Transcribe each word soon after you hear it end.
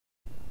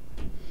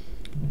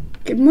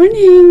Good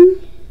morning.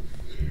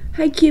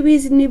 Hi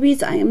cubies and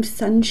newbies, I am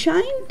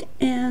Sunshine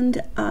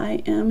and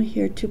I am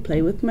here to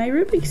play with my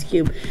Rubik's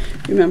Cube.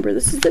 Remember,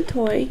 this is a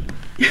toy.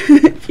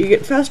 If you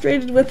get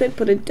frustrated with it,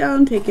 put it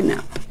down, take a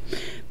nap.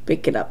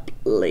 Pick it up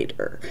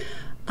later.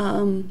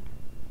 Today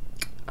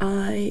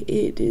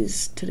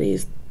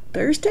is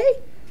Thursday?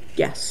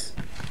 Yes,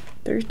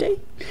 Thursday.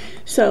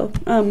 So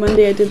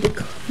Monday I did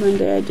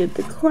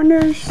the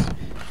corners.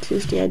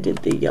 Tuesday I did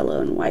the yellow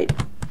and white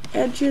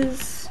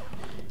edges,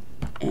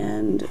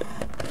 and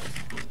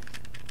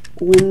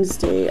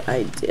Wednesday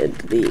I did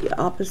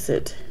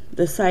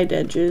the side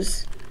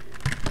edges,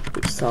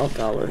 which solved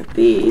all of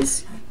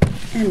these,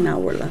 and now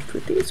we're left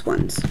with these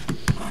ones.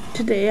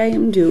 Today I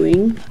am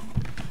doing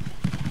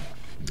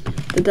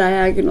the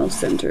diagonal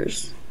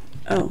centers.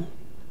 Oh,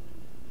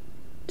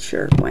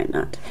 sure, why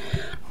not?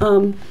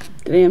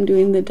 Today I'm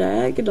doing the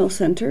diagonal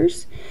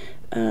centers.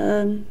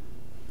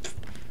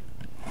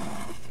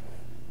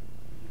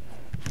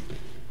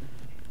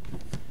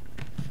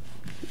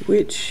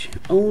 Which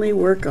only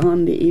work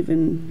on the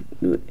even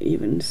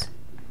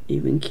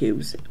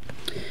cubes.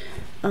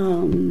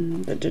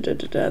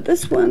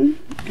 This one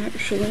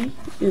actually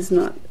is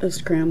not a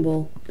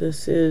scramble.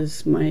 This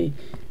is my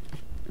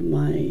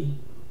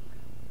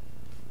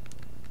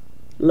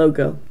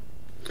logo.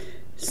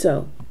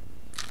 So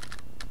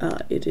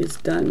it is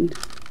done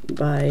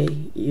by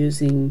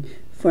using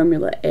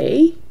formula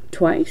A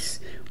twice,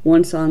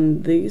 once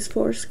on these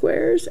 4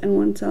 squares and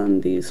once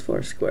on these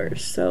 4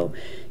 squares. So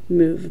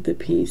move the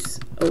piece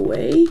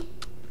away,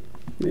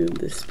 move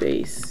the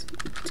space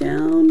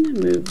down,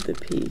 move the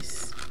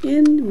piece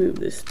in, move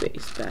the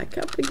space back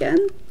up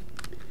again,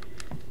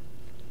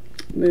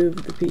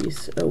 move the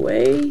piece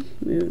away,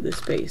 move the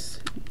space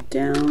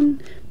down,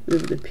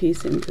 move the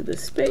piece into the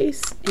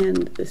space,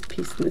 and this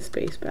piece in the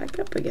space back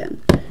up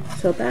again.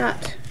 So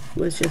that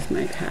was just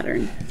my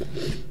pattern.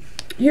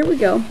 Here we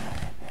go.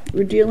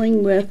 We're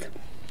dealing with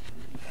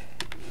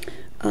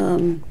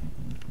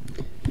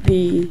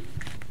the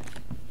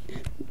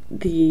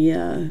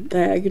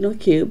diagonal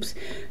cubes.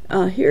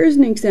 Here's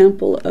an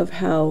example of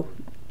how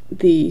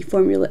the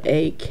formula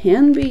A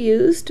can be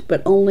used,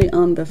 but only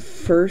on the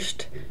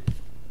first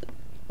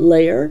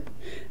layer,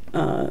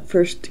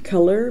 first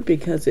color,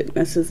 because it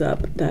messes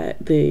up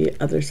the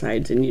other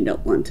sides, and you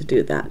don't want to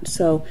do that.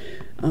 So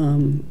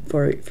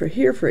for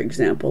here, for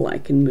example, I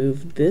can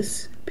move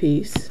this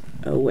piece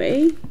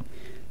away,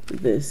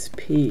 this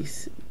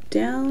piece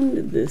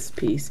down, this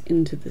piece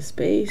into the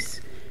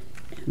space,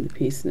 and the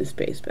piece in the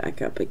space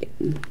back up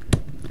again,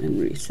 and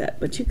reset.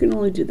 But you can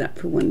only do that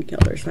for one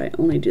color, so I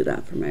only do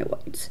that for my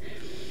whites.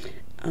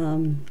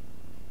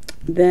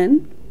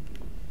 Then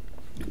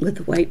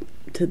with white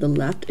to the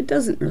left, it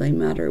doesn't really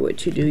matter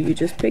what you do. You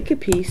just pick a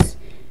piece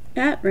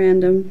at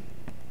random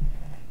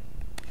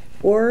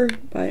or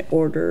by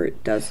order,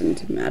 it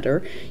doesn't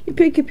matter. You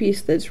pick a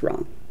piece that's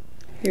wrong.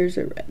 Here's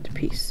a red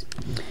piece.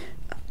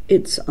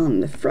 It's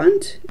on the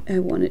front. I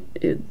want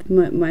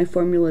my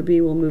formula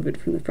B will move it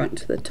from the front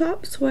to the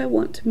top, so I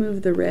want to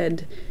move the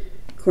red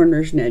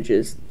corners and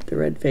edges, the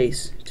red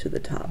face, to the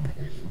top,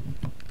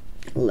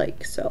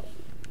 like so.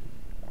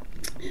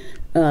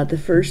 The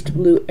first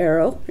blue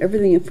arrow,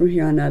 everything from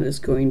here on out is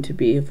going to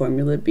be a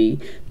formula B.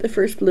 The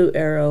first blue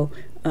arrow,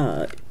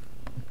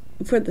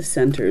 for the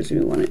centers, we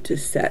want it to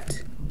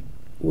set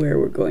where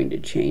we're going to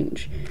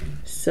change.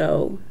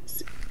 So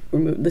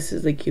this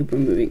is the cube we're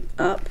moving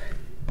up,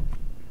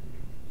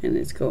 and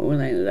it's going, we'll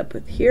line it up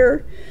with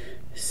here.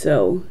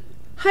 So,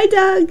 hi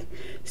Doug!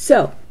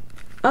 So,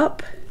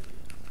 up,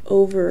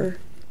 over,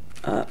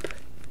 up,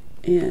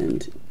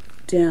 and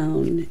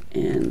down,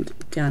 and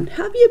down.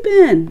 How have you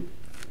been?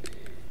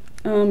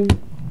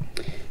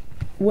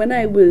 When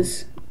I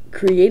was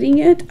creating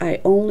it, I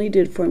only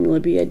did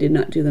formula B. I did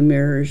not do the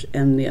mirrors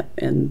and the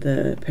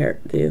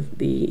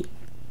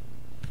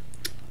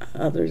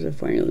others of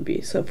formula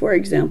B. So for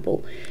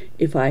example,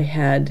 if I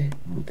had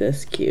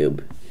this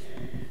cube,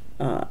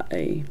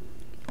 I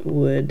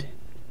would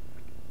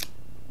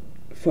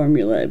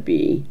formula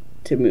B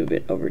to move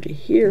it over to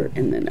here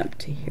and then up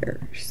to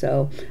here.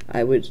 So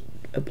I would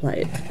apply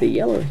it to the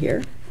yellow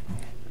here,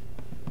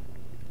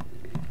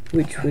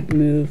 which would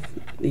move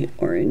the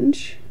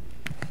orange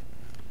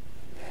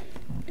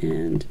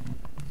and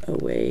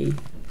away,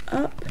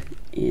 up,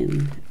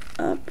 in,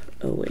 up,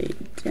 away,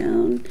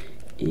 down,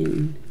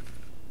 in,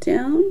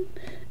 down,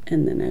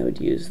 and then I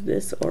would use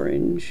this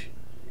orange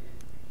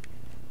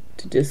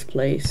to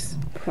displace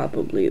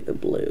probably the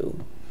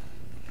blue.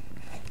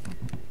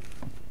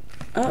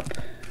 Up,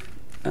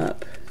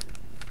 up,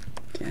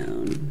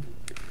 down,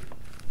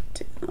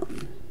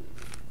 down.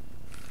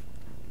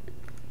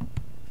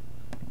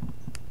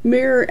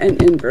 Mirror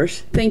and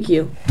inverse. Thank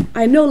you.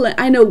 I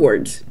know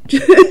words,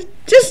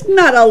 just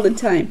not all the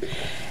time.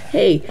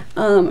 Hey,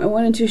 I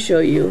wanted to show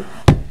you.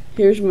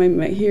 Here's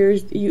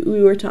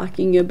we were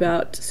talking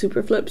about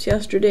super flips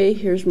yesterday.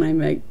 Here's my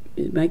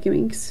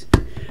Megaminx,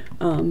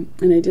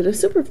 and I did a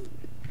super.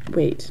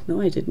 Wait,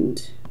 no, I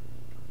didn't.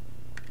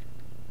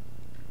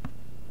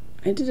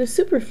 I did a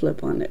super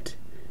flip on it.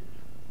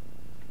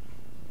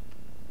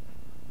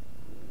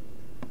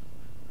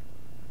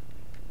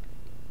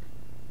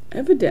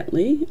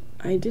 evidently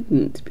I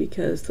didn't,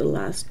 because the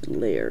last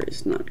layer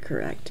is not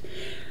correct.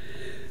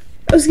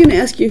 I was going to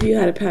ask you if you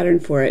had a pattern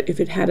for it, if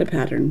it had a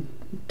pattern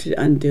to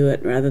undo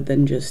it rather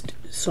than just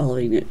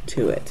solving it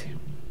to it.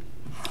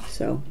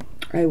 So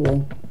I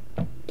will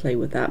play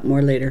with that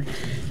more later.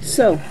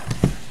 So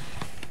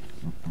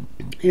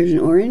here's an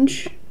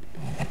orange.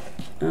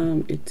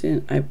 It's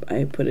in.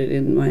 I put it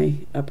in my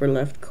upper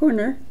left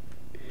corner,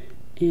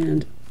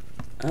 and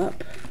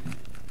up,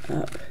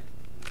 up,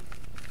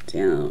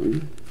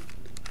 down,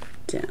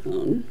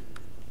 down,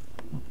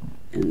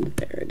 and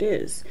there it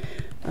is.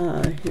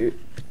 Here,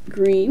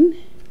 green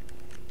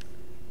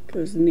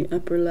goes in the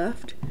upper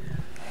left.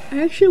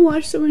 I actually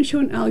watched someone show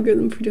an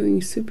algorithm for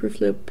doing super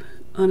flip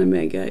on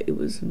Omega. It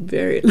was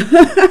very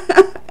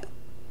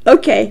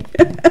okay.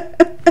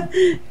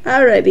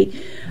 Alrighty.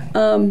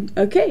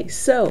 Okay,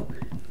 so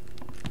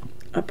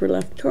upper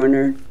left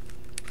corner,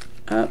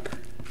 up,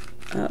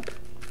 up,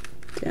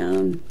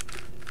 down,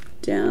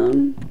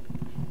 down,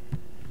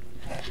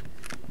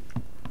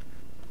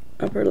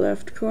 upper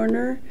left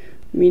corner,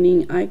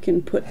 meaning I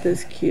can put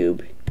this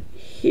cube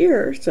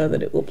here so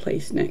that it will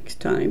place next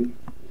time,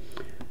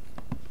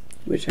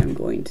 which I'm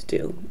going to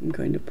do. I'm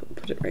going to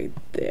put it right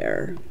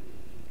there.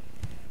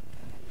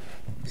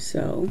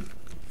 So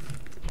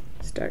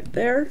start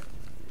there,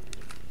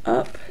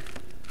 up,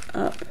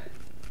 up,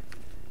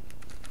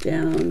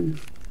 down,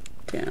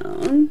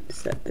 down,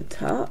 set the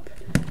top,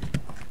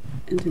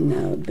 and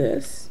now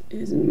this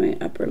is in my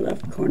upper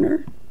left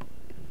corner,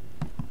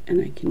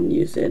 and I can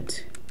use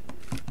it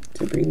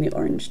to bring the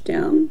orange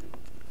down,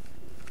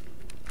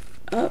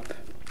 up,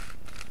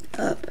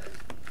 up,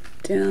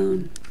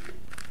 down,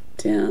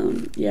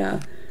 down.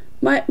 Yeah,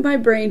 my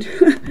brain,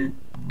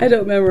 I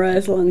don't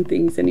memorize long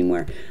things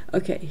anymore.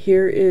 Okay,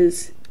 here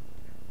is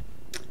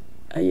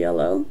a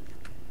yellow.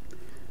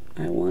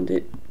 I want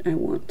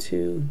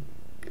to,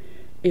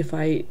 if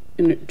I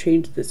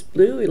change this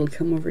blue, it'll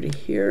come over to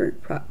here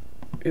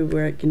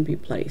where it can be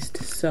placed.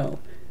 So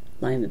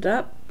line it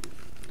up,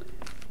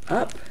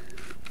 up,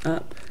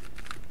 up,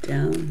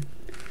 down,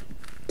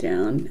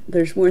 down.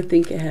 There's more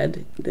think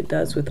ahead that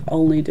does with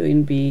only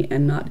doing B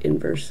and not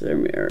inverse or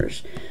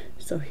mirrors.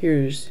 So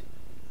here's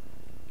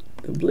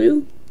the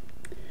blue.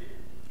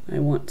 I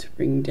want to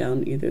bring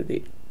down either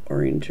the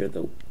orange or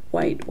the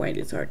white. White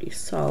is already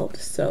solved,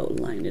 so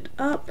line it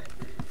up,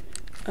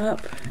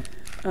 up,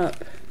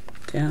 up,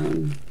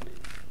 down,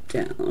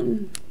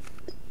 down,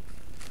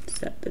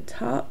 set the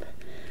top.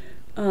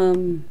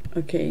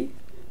 Okay,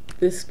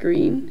 this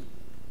green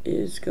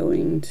is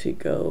going to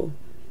go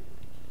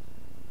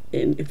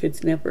in, if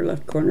it's in the upper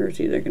left corner, it's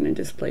either going to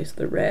displace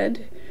the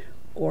red,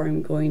 or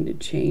I'm going to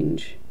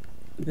change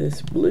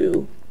this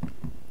blue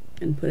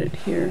and put it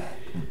here.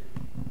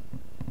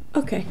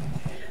 Okay,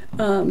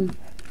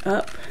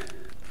 up,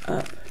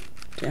 up,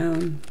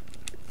 down,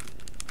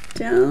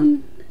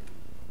 down,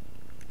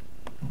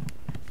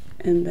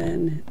 and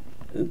then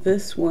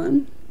this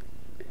one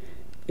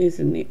is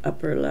in the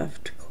upper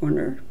left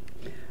corner.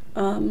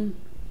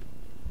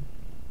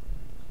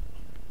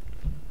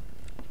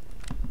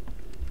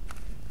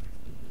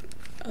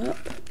 Up,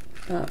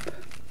 up,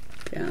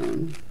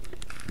 down,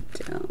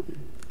 down.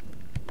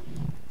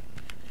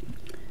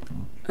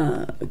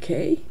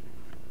 Okay.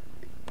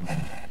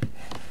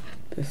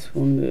 This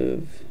will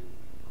move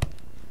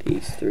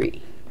these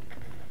three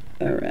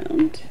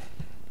around.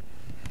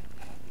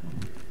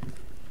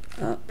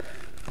 Up,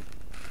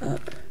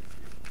 up,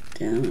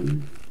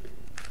 down,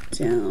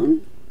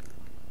 down,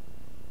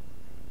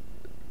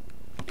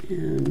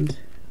 and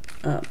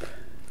up,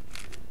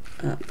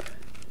 up,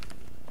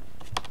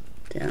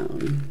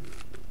 down,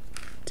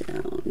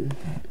 down.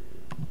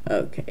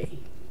 Okay.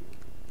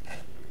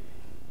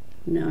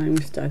 Now I'm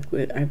stuck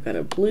with, I've got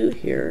a blue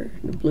here.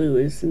 The blue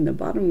is in the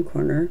bottom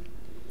corner.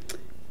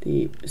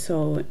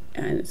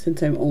 And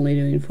since I'm only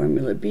doing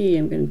formula B,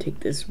 I'm going to take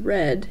this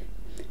red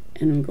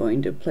and I'm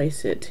going to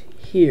place it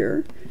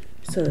here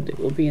so that it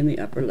will be in the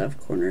upper left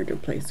corner to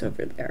place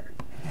over there.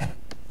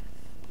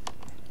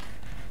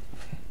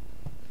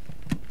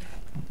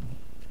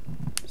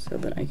 So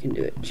that I can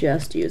do it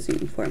just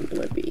using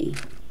formula B.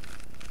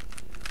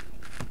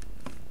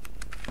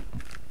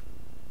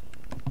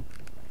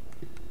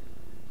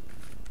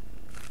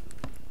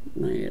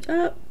 Line it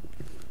up,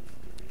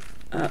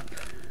 up,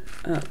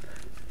 up,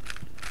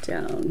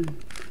 down,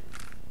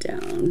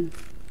 down,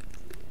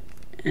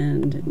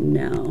 and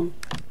now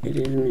it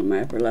is in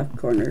my upper left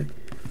corner,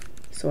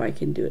 so I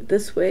can do it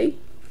this way.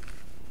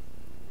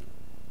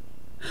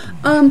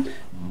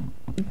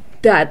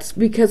 That's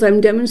because I'm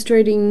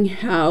demonstrating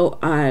how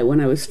when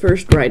I was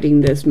first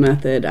writing this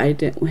method, I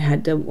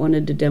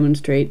wanted to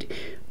demonstrate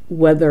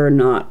whether or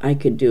not I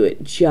could do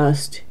it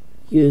just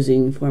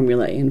using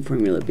formula A and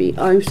formula B.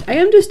 I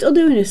am just still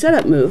doing a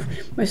setup move.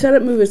 My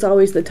setup move is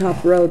always the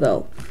top row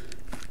though.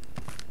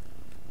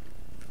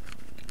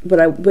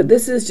 But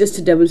this is just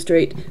to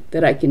demonstrate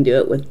that I can do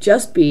it with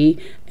just B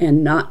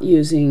and not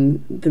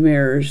using the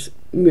mirrors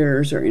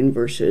or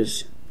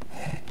inverses,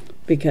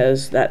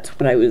 because that's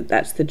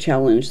the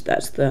challenge,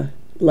 that's the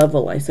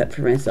level I set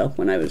for myself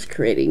when I was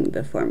creating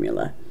the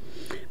formula.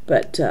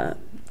 But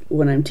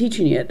when I'm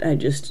teaching it, I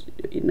just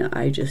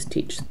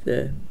teach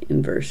the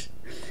inverse.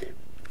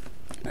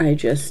 I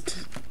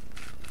just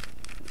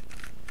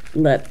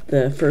let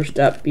the first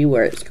up be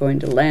where it's going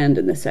to land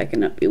and the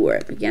second up be where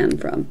it began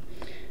from.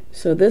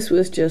 So this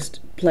was just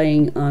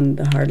playing on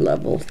the hard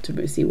level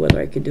to see whether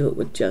I could do it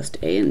with just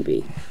A and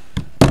B.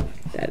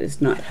 That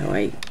is not how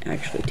I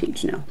actually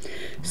teach now.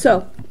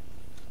 So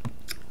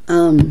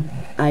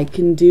I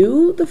can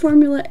do the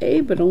formula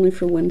A, but only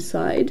for one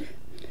side.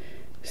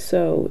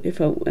 So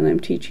when I'm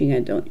teaching, I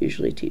don't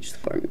usually teach the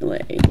formula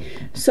A.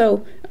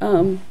 So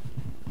I'll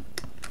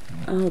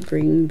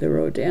bring the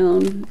row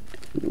down.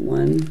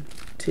 1,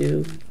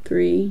 2,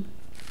 3.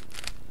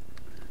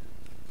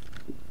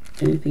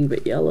 Anything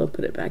but yellow,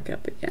 put it back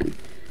up again.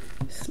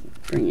 Just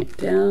bring it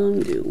down,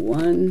 do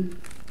 1,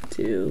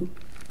 2,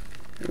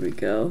 there we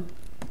go.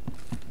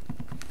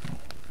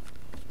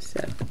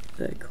 Set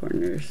the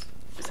corners,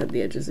 set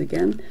the edges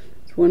again.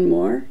 There's one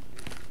more.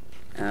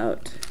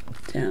 Out,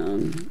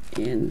 down,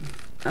 in,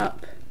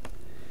 up.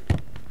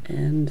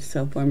 And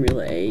so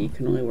formula A, you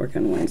can only work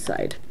on one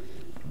side.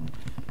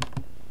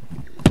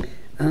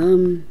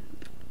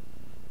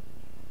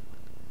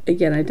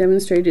 Again, I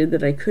demonstrated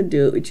that I could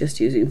do it with just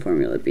using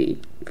formula B.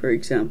 For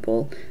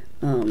example,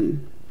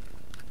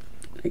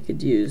 I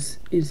could use,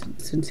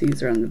 since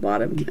these are on the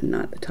bottom and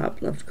not the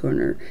top left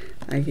corner,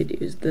 I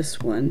could use this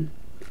one,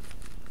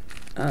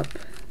 up,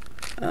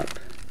 up,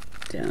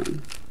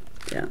 down,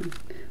 down.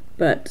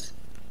 But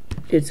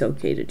it's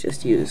okay to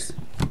just do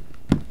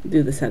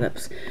the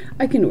setups.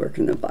 I can work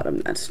in the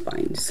bottom, that's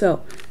fine.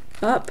 So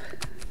up,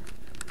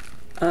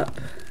 up,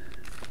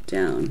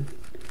 down,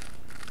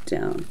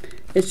 down.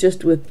 It's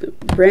just with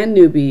brand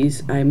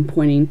newbies, I'm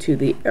pointing to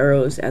the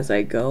arrows as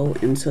I go,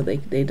 and so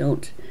they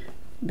don't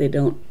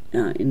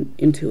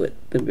intuit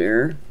the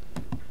mirror.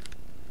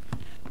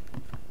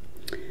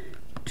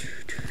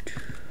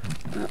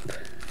 Up,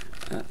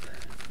 up,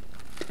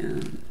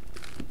 down,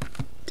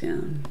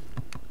 down.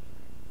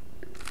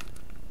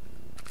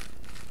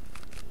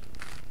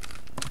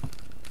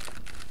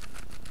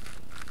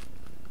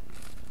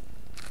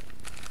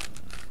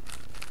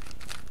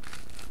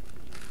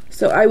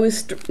 So I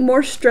was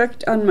more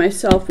strict on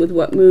myself with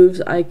what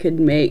moves I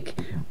could make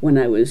when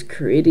I was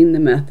creating the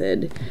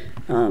method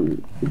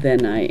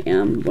than I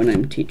am when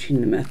I'm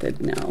teaching the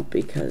method now,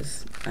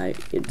 because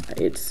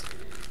it's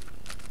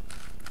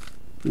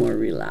more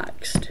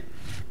relaxed.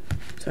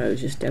 So I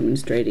was just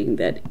demonstrating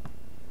that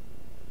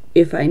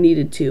if I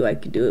needed to, I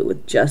could do it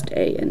with just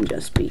A and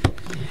just B.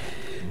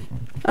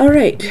 All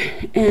right,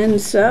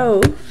 and so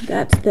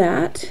that's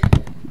that.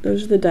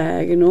 Those are the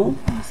diagonal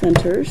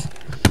centers.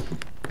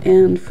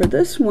 And for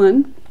this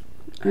one,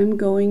 I'm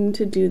going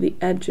to do the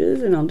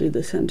edges, and I'll do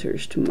the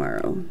centers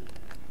tomorrow.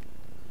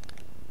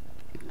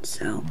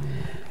 So,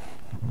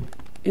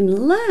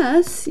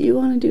 unless you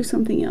want to do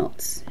something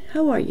else.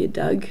 How are you,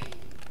 Doug?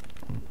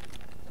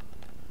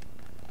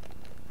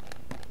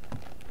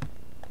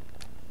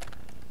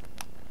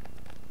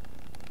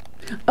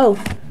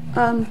 Oh,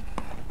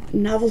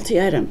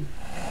 novelty item.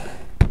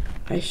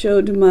 I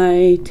showed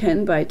my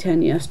 10 by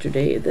 10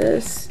 yesterday.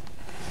 This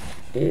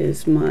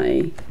is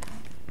my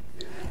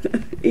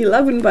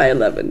 11 by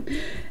 11,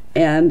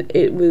 and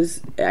it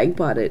was, I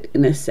bought it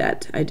in a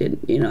set. I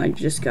didn't, I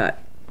just got,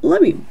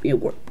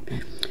 work.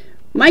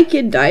 My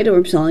kid died and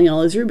we're selling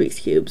all his Rubik's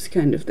Cubes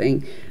kind of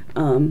thing.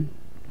 And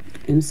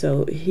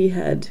so he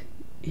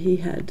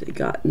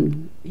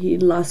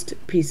lost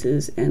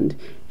pieces and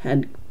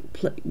had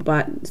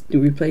bought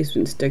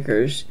replacement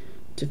stickers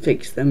to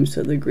fix them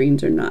so the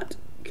greens are not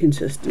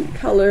consistent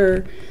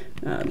color.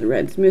 The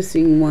red's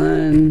missing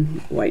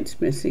one, white's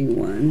missing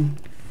one.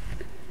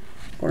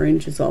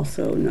 Orange is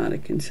also not a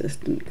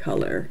consistent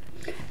color.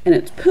 And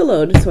it's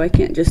pillowed, so I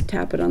can't just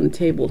tap it on the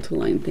table to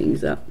line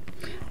things up.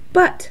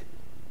 But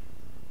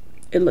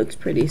it looks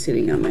pretty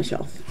sitting on my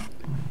shelf.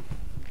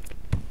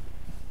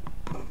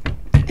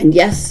 And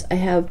yes, I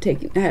have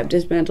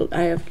dismantled,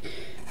 I have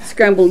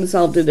scrambled and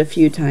solved it a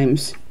few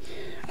times.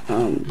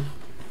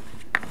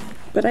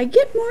 But I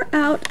get more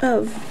out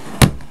of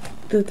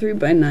the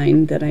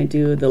 3x9 than I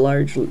do the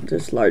large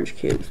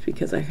cubes,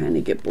 because I kind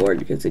of get bored,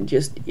 because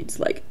it's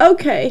like,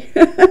 okay,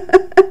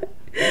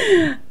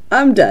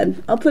 I'm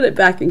done. I'll put it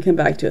back and come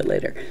back to it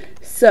later.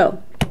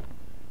 So,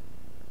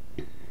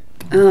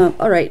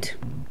 all right.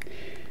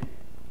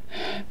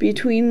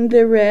 Between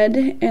the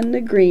red and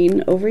the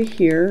green over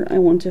here, I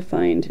want to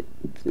find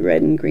the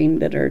red and green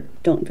that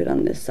don't fit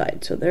on this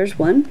side. So there's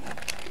one.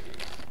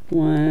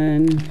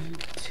 1,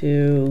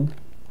 2,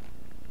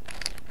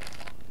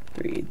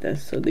 3.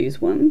 So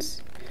these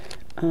ones.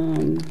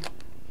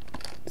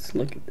 Let's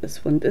look at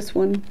this one. This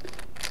one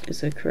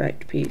is a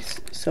correct piece,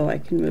 so I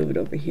can move it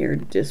over here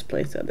to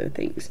displace other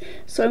things.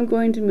 So I'm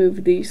going to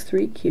move these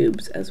 3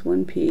 cubes as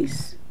one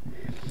piece,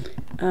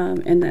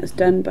 and that's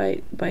done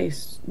by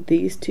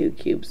these 2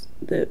 cubes.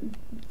 The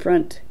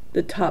front,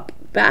 the top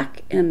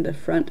back, and the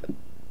front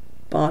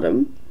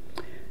bottom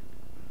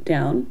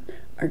down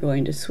are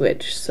going to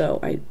switch. So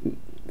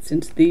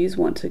since these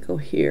want to go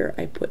here,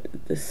 I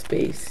put the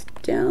space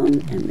down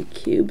and the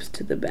cubes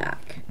to the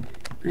back.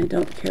 I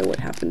don't care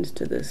what happens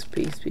to this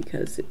piece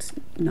because it's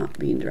not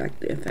being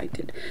directly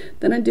affected.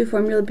 Then I do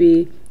formula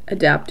B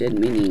adapted,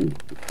 meaning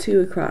 2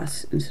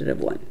 across instead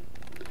of 1.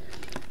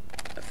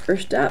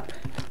 First up,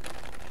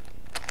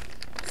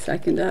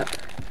 second up,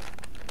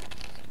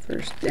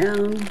 first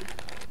down,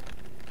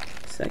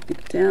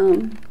 second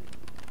down.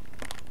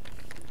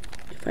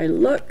 If I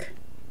look,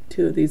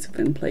 2 of these have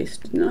been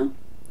placed now.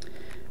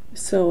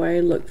 So I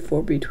look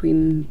for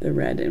between the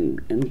red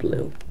and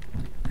blue.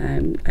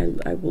 I'm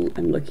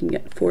looking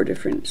at 4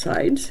 different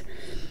sides.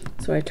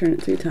 So I turn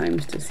it 3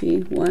 times to see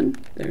 1.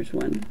 There's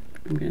 1.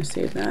 I'm going to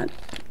save that.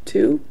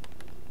 2.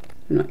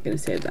 I'm not going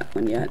to save that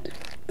one yet.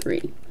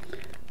 3.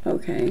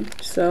 Okay,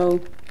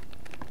 so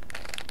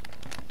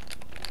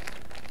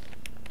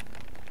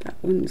that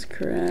one's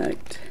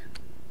correct.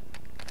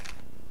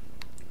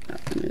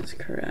 That one is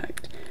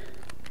correct.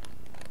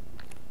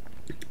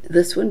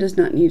 This one does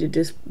not need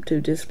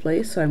to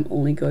displace, so I'm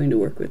only going to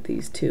work with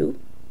these 2.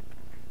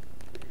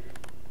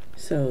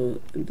 So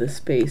the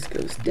space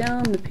goes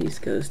down, the piece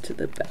goes to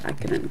the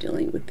back, and I'm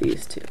dealing with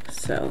these 2.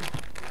 So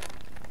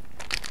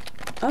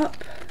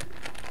up,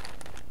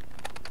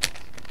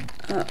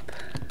 up,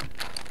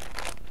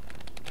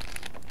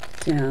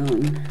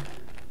 down,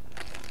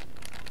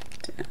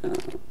 down.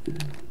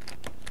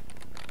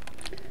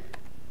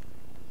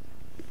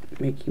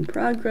 Making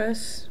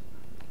progress.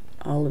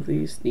 All of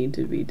these need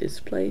to be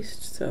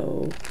displaced.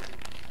 So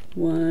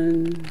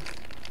 1,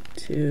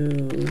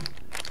 2,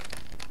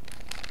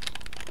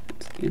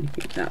 let's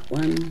indicate that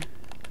 1,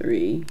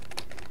 3.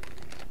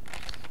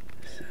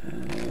 So,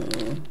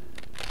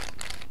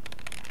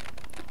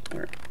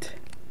 alright.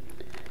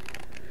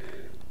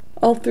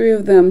 All 3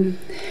 of them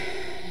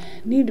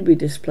need to be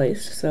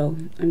displaced, so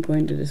I'm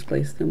going to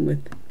displace them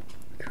with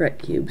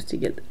correct cubes to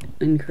get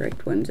the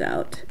incorrect ones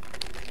out.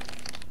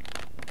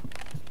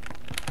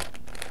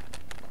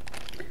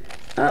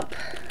 Up,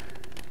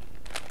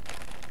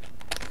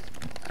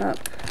 up,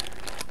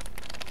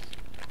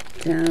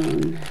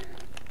 down,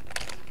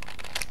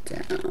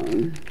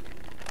 down.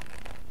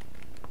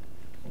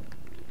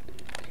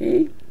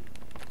 Okay,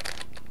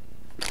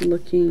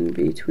 looking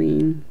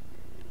between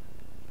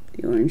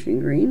the orange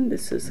and green,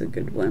 this is a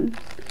good one.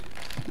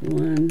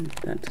 1,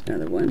 that's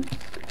another one.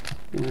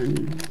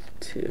 1,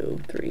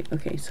 2, 3.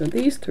 Okay, so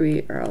these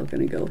 3 are all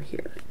going to go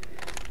here.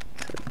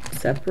 So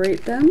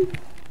separate them,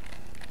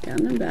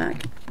 down and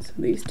back. So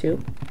these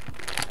 2.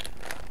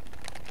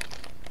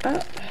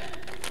 Up,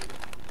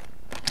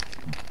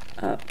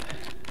 up,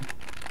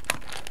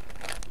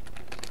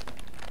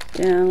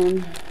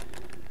 down,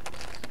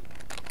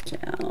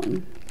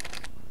 down.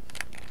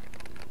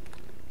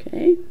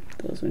 Okay,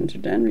 those ones are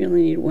done. We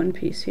only need 1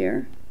 piece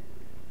here,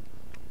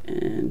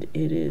 and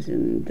it is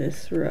in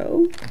this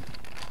row.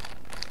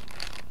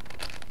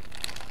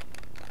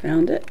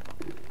 Found it.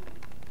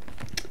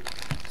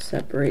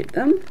 Separate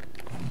them.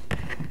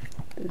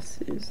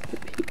 This is the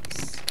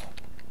piece.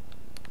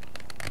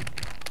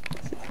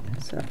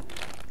 So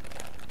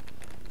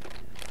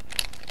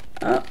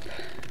up,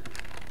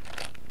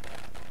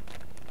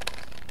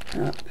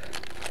 up,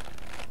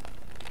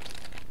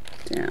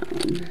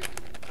 down,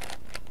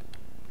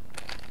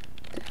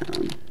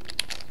 down.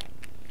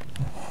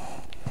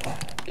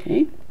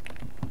 Okay.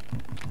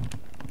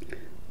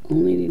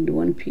 Only need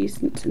 1 piece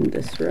and it's in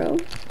this row.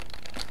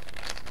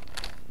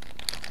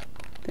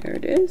 There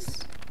it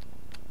is.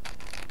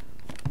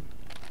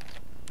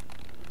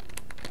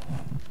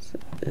 So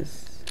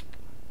this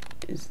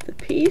is the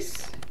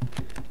piece.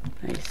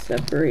 I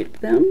separate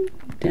them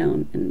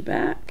down and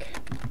back,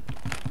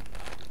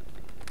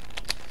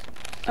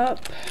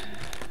 up,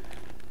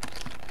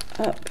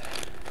 up,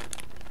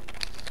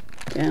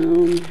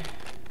 down,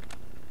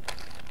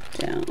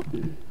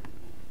 down.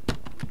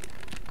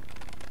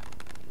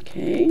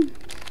 Okay.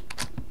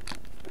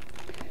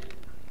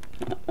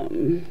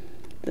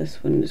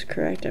 This one is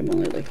correct. I'm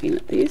only looking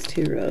at these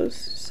 2 rows.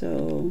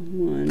 So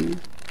 1,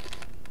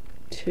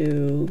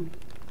 2,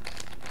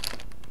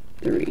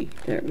 3.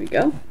 There we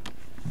go.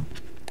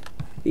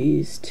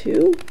 These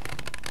 2.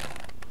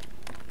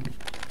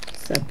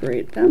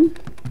 Separate them.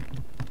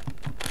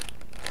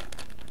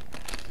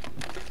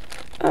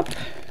 Up,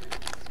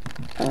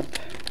 up,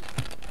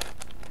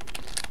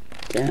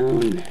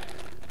 down,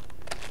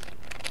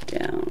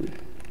 down.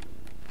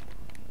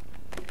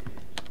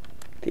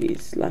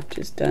 These left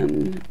is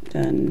done,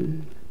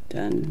 done,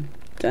 done,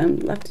 done.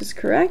 Left is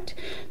correct.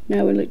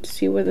 Now we look to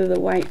see whether the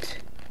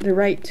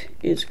right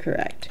is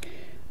correct.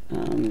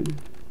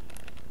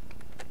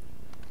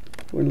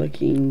 We're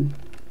looking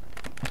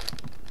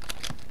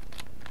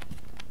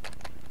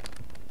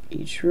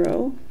each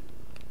row.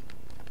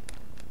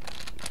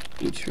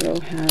 Each row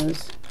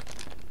has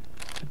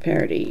a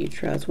parity.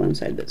 Each row has one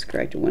side that's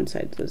correct and one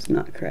side that's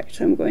not correct.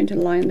 So I'm going to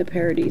line the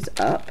parities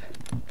up.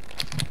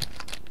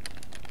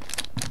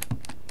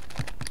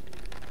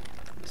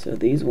 So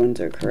these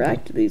ones are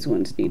correct. These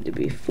ones need to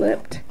be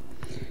flipped.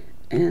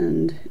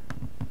 And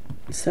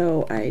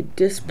so I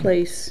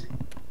displace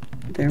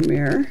their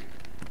mirror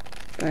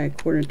by a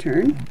quarter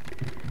turn,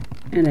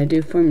 and I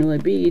do Formula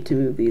B to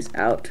move these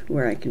out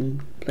where I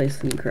can place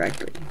them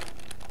correctly.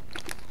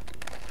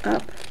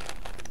 Up,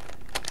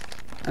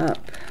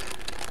 up,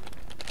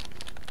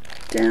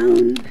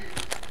 down,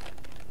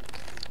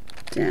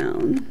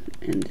 down,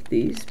 and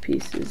these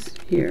pieces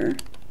here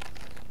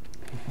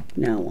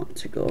now want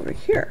to go over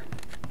here.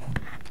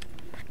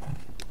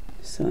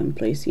 So I'm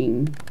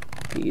placing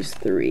these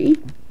three,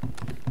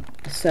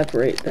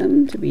 separate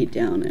them to be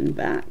down and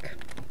back.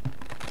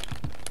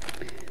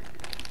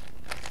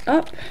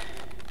 Up,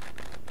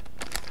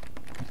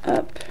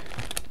 up,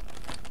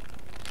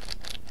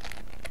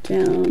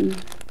 down,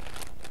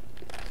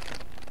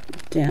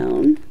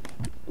 down.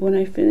 When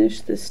I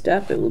finish this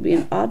step, it will be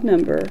an odd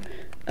number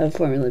of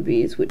Formula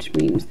B's, which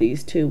means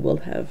these two will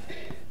have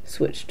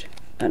switched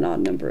an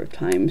odd number of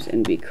times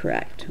and be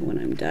correct when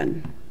I'm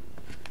done.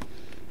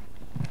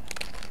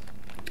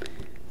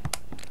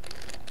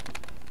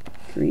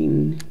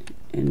 Green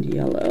and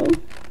yellow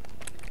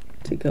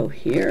to go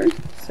here,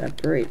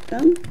 separate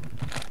them.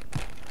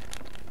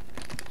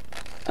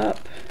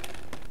 Up,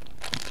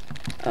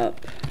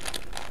 up,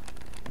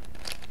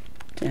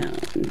 down,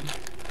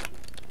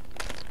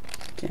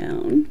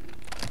 down.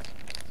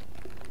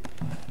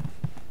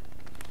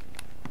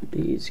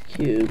 These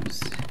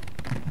cubes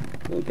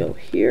will go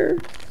here,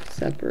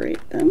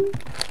 separate them.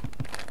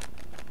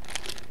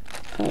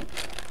 Up,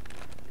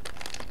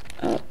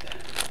 up,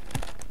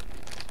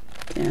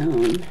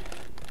 down,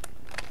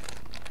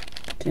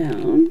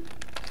 down.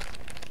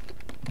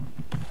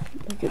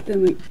 Look at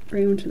them,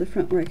 bring them to the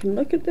front where I can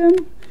look at them.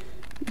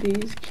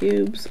 These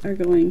cubes are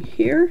going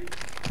here,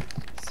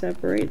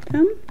 separate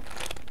them.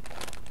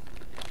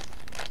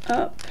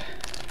 Up,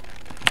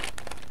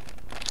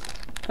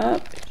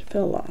 up, it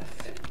fell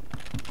off.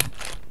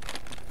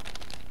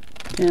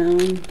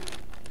 Down,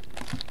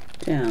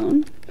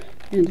 down,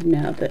 and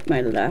now that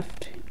my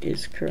left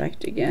is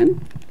correct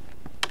again,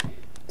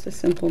 it's a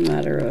simple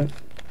matter of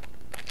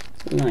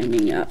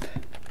lining up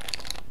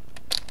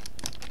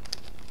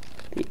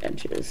the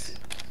edges,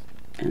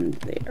 and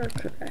they are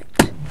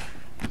correct.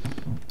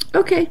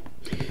 Okay,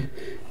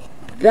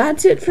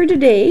 that's it for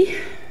today.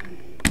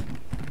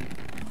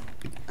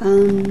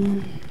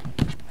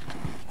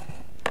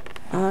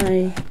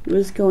 I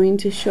was going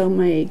to show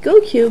my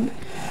ABCube,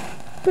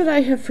 but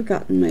I have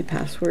forgotten my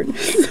password,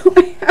 so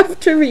I have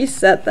to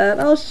reset that.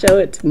 I'll show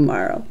it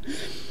tomorrow.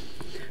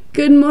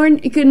 Good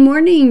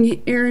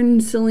morning, Erin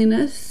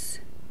Salinas.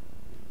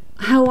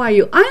 How are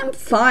you? I am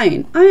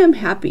fine. I am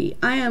happy.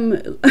 I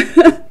am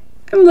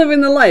I'm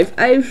living the life.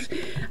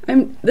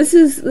 This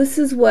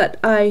is what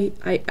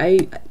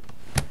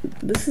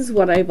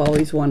I've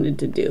always wanted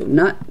to do.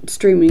 Not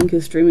streaming,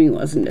 because streaming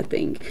wasn't a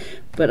thing,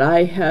 but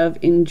I have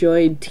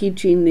enjoyed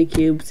teaching the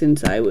cube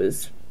since I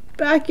was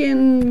back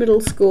in middle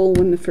school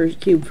when the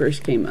cube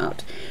first came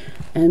out.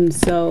 And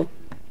so,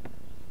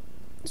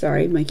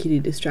 sorry, my kitty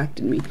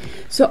distracted me.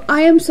 So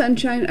I am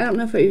Sunshine. I don't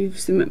know if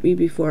you've met me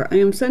before. I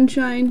am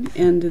Sunshine,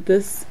 and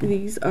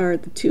these are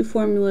the two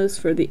formulas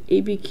for the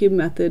ABCube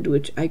method,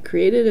 which I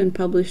created and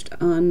published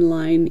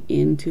online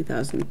in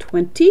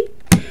 2020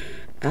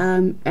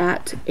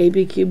 at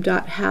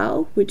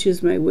abcube.how, which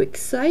is my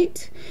Wix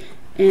site.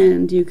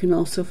 And you can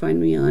also find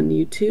me on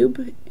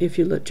YouTube if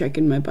you check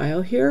in my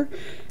bio here.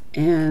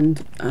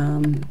 And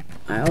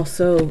I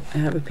also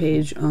have a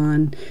page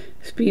on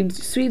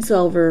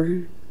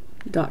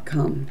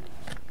speedsolver.com.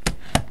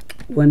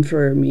 One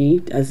for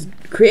me as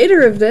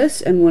creator of this,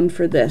 and one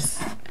for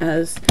this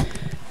as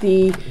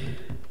it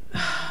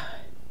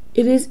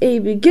is a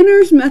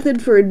beginner's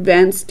method for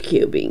advanced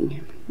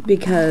cubing,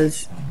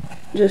 because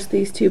just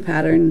these two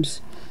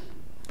patterns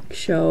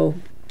show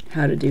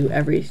how to do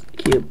every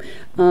cube.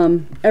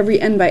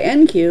 Every n by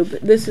n cube,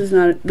 this is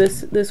not,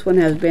 this one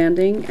has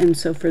banding, and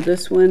so for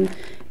this one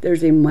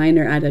there's a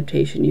minor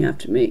adaptation you have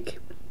to make.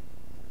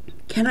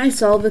 Can I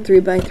solve a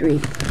 3x3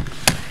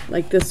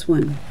 like this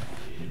one?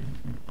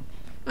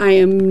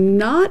 I'm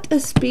not a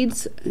speed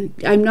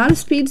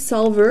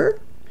solver.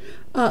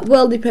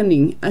 Well,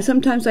 depending.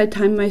 Sometimes I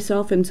time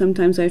myself, and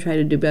sometimes I try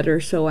to do better,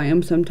 so I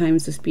am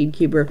sometimes a speed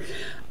cuber.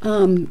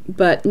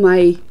 But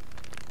my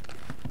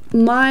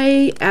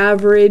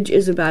average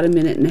is about 1.5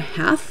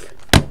 minutes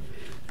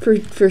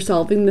for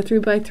solving the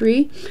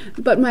 3x3,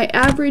 but my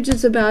average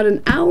is about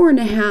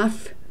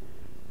 1.5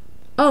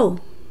 hours.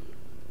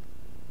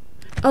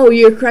 Oh,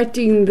 you're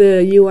correcting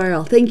the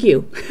URL. Thank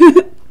you.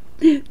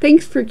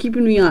 Thanks for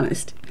keeping me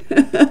honest.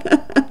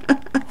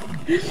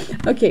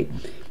 Okay,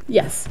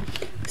 yes.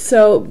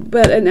 So,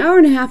 but 1.5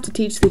 hours to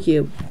teach the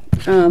cube,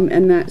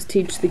 and that's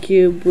teach the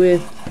cube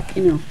with,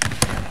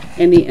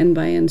 any n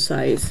by n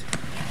size.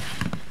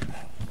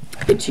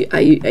 It's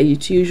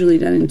usually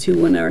done in 2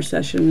 1-hour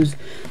sessions.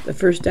 The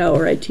first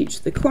hour I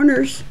teach the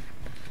corners.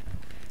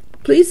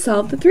 Please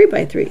solve the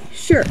 3x3.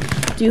 Sure.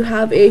 Do you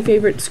have a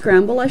favorite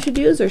scramble I should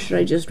use, or should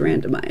I just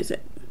randomize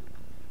it?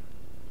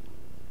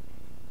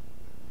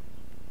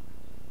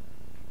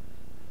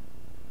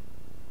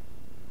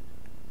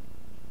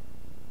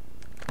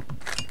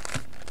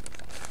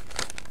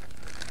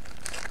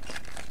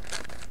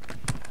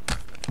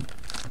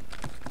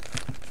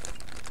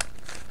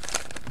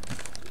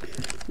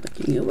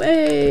 typing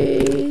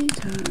away.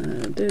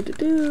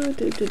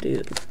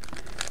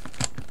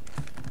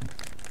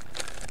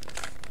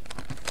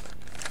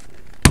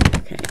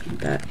 Okay,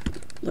 that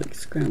looks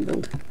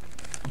scrambled.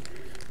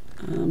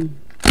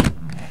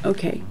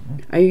 Okay,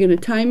 are you going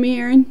to time me,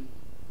 Erin?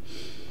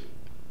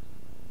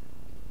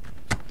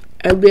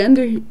 I'll be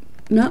under,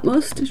 not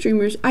most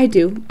streamers. I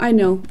do, I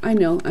know,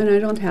 and I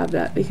don't have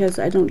that because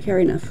I don't care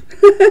enough.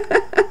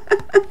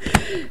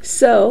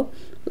 So,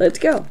 let's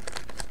go.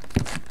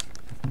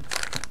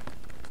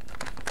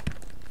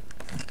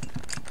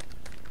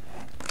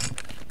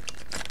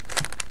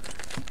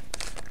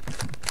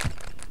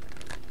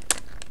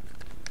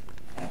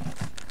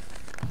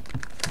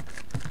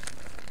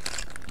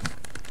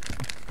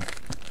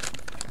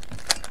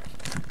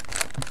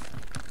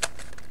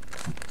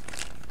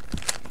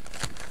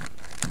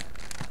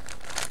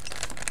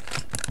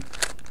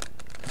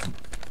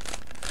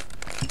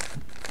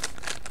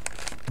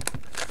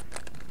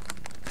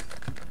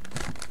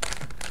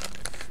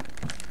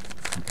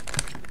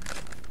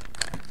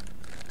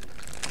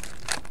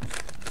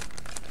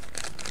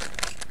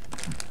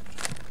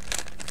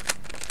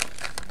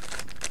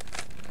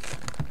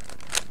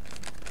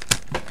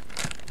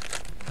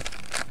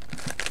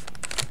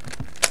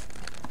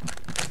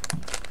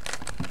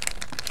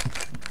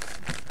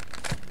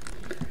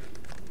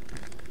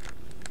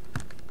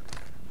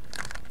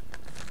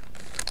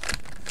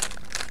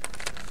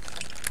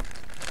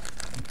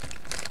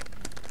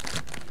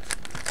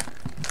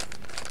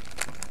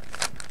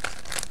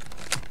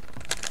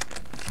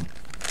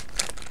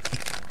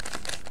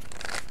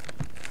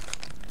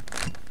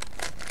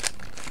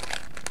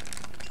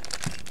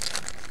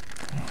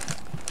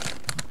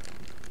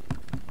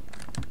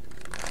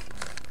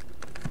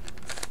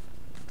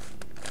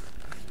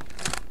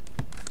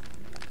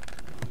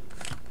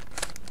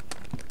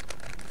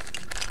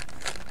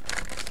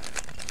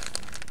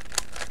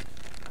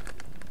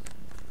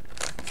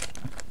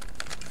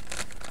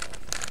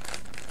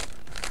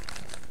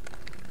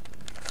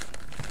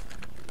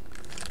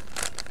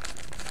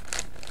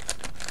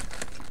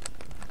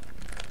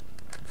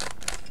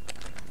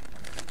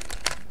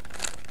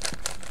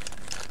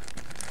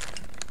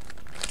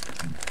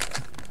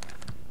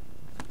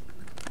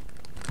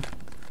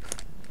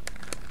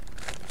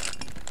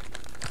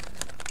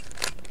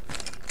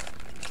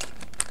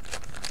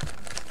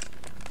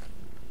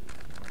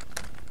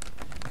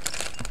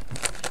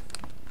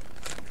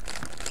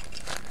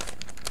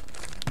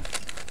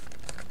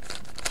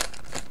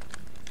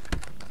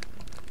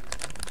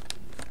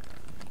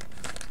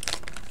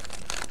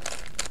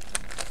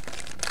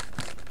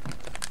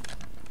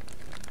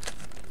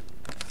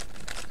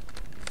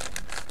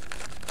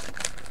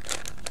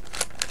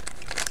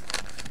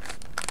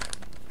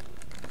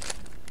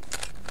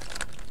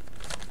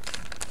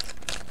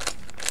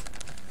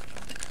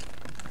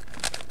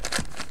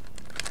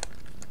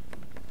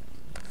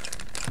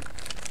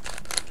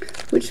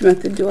 Which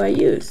method do I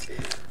use?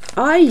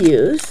 I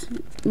use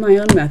my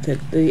own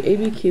method, the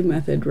ABCube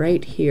method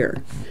right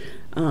here.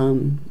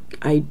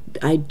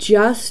 I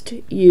just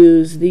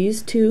use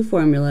these two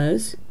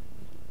formulas,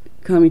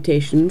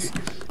 commutations,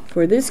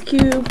 for this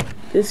cube,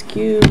 this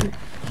cube,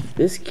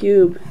 this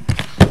cube,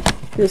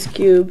 this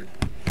cube.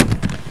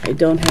 I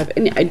don't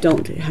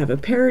have a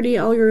parity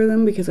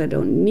algorithm because I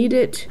don't need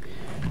it,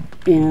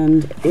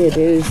 and it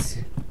is,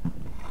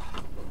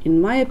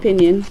 in my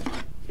opinion,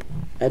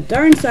 a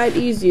darn sight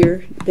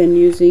easier than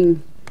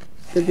using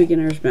the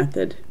beginner's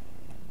method.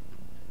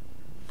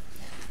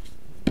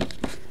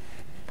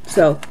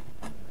 So,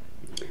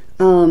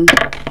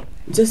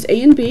 just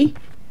A and B.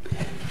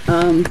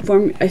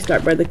 I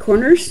start by the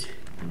corners,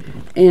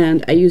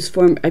 and I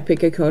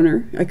pick a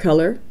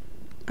color.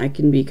 I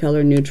can be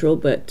color neutral,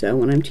 but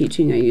when I'm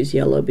teaching I use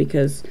yellow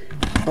because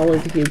all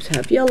of the cubes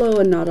have yellow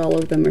and not all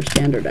of them are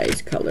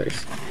standardized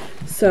colors.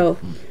 So,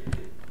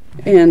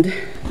 and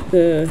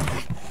the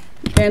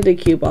banded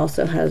cube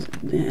also has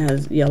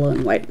yellow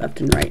and white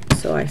left and right,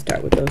 so I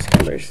start with those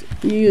colors.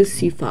 You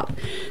use CFOP.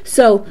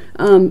 So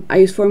I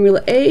use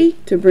formula A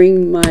to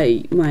bring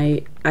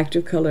my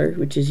active color,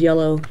 which is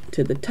yellow,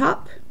 to the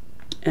top,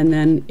 and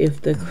then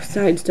if the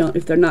sides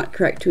if they're not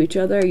correct to each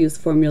other, I use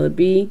formula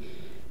B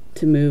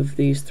to move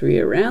these three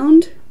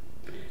around,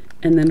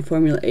 and then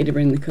formula A to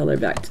bring the color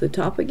back to the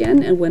top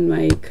again. And when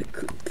my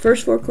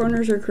first four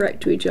corners are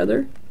correct to each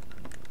other,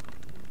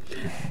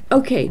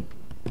 okay,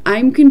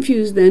 I'm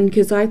confused then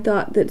because I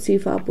thought that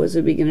CFOP was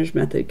a beginner's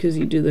method because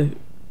you do the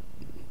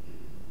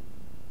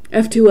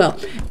F2L.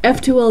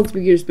 F2L is the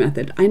beginner's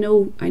method. I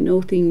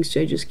know things,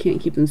 I just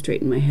can't keep them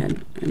straight in my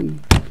head. I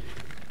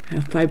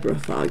have fibro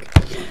fog.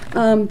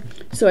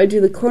 So I do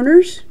the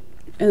corners,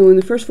 and when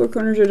the first four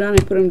corners are done, I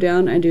put them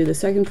down. I do the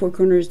second four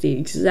corners the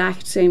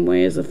exact same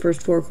way as the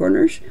first four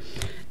corners.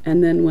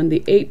 And then when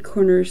the 8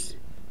 corners,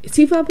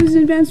 CFOP is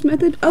an advanced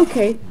method?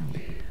 Okay.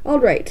 All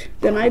right.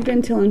 Then I've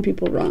been telling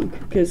people wrong,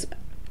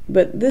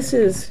 but this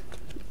is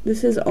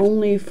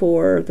only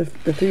for the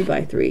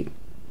 3x3,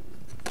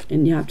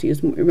 and you have to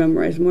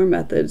memorize more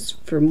methods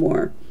for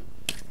more.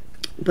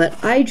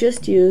 But I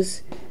just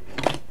use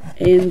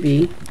A and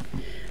B.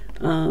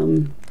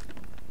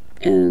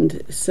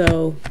 And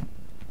so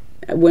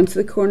once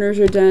the corners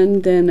are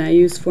done, then I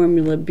use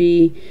Formula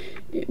B.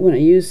 When I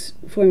use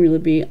Formula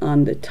B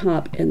on the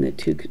top and the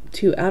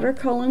two outer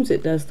columns,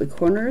 it does the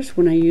corners.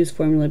 When I use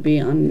Formula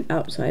B on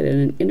outside and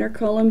an inner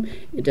column,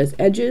 it does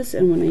edges.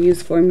 And when I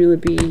use Formula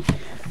B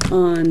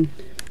on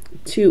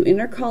two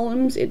inner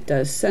columns, it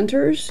does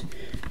centers.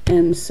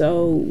 And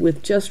so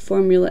with just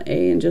Formula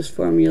A and just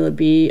Formula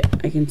B,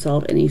 I can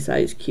solve any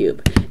size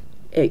cube.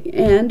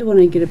 And when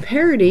I get a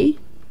parity,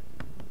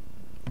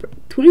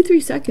 23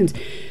 seconds.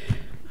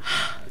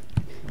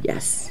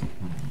 Yes.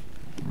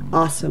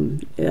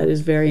 Awesome. That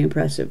is very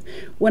impressive.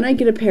 When I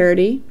get a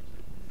parity,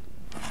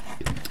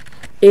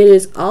 it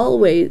is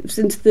always,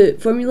 since the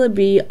Formula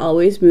B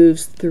always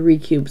moves 3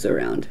 cubes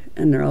around,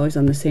 and they're always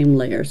on the same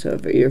layer. So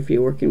if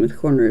you're working with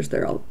corners,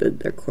 they're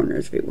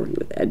corners. If you're working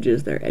with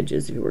edges, they're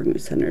edges. If you're working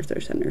with centers, they're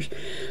centers.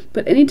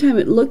 But anytime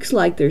it looks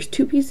like there's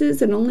 2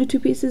 pieces and only 2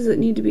 pieces that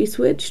need to be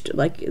switched,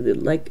 like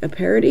a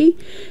parity,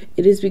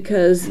 it is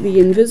because the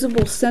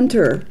invisible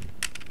center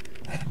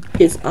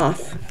is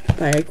off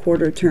by a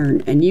quarter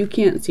turn, and you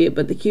can't see it,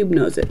 but the cube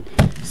knows it.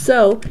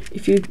 So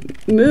if you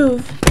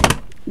move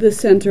the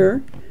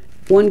center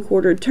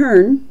 1/4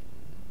 turn,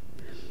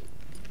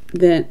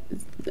 then,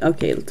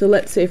 okay, so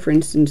let's say, for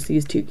instance,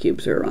 these 2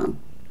 cubes are wrong.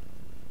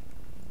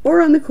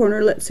 Or on the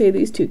corner, let's say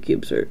these two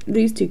cubes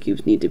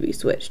need to be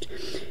switched.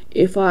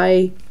 If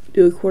I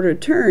do a quarter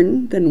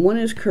turn, then 1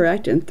 is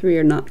correct and 3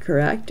 are not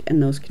correct,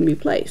 and those can be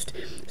placed.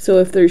 So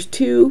if there's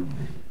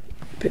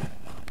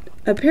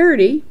a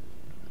parity,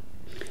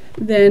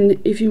 then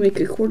if you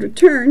make a quarter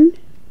turn,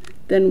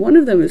 then 1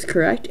 of them is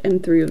correct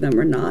and 3 of them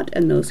are not,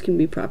 and those can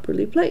be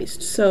properly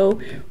placed. So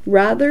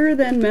rather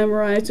than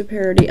memorize a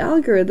parity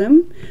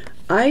algorithm,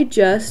 I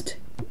just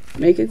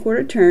make a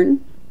quarter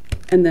turn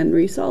and then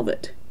resolve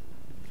it.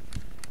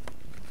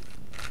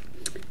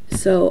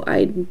 So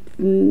I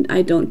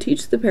don't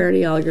teach the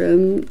parity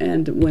algorithm,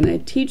 and when I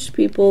teach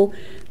people,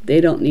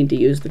 they don't need to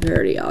use the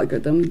parity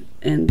algorithm,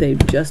 and they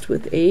just,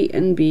 with A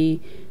and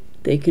B,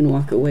 they can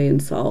walk away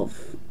and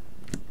solve.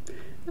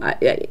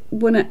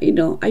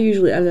 I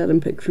usually let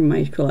them pick from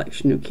my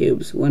collection of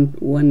cubes.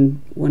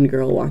 One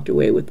girl walked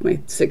away with my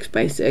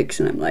 6x6,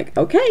 and I'm like,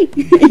 okay,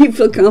 you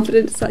feel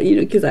confident,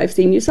 because I've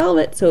seen you solve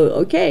it, so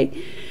okay.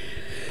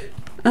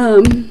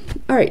 All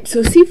right,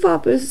 so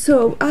CFOP is,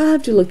 so I'll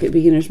have to look at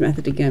beginner's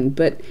method again,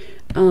 but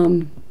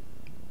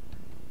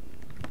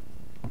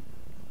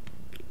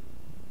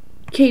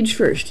cage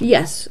first.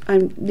 Yes,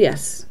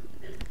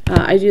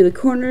 I do the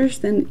corners,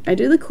 then I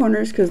do the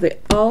corners because they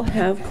all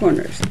have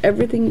corners.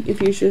 Everything,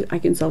 I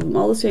can solve them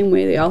all the same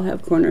way. They all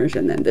have corners,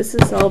 and then this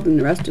is solved, and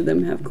the rest of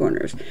them have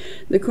corners.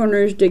 The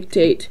corners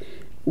dictate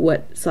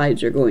what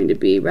sides are going to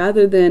be,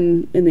 rather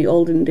than in the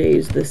olden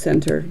days the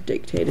center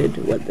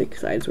dictated what the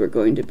sides were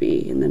going to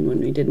be. And then when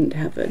we didn't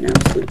have an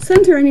absolute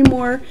center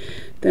anymore,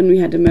 then we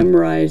had to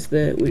memorize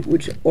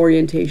which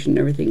orientation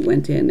everything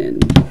went in,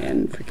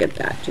 and forget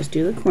that. Just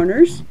do the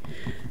corners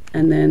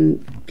and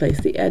then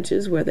place the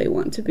edges where they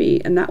want to be,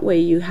 and that way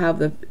you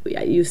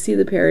see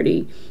the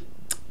parity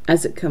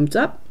as it comes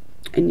up,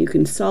 and you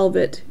can solve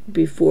it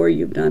before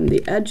you've done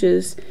the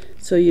edges,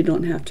 so you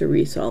don't have to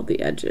resolve the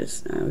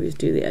edges. I always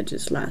do the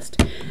edges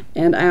last.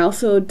 And I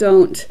also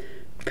don't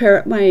pair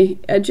up my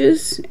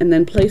edges and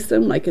then place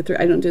them like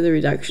I don't do the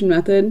reduction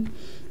method,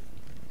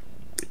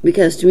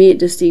 because to me it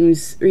just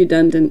seems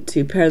redundant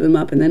to pair them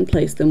up and then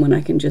place them when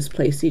I can just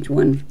place each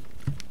one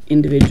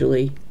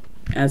individually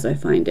as I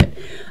find it.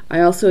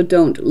 I also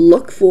don't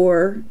look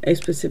for a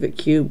specific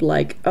cube,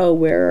 like, oh,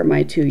 where are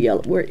my 2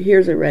 yellow,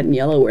 here's a red and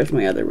yellow, where's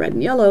my other red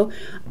and yellow.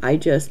 I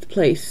just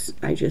place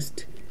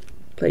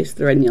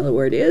the red and yellow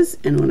where it is,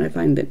 and when I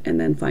find it, and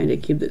then find a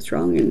cube that's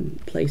wrong and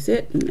place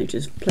it, and I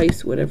just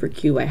place whatever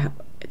cube I have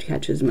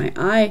catches my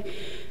eye.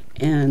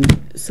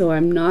 And so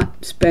I'm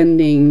not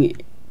spending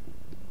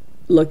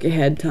look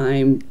ahead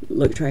time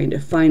trying to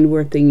find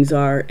where things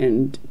are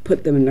and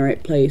put them in the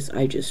right place.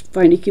 I just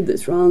find a cube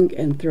that's wrong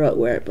and throw it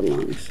where it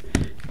belongs,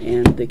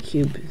 and the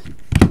cube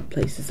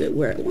places it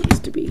where it wants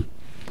to be.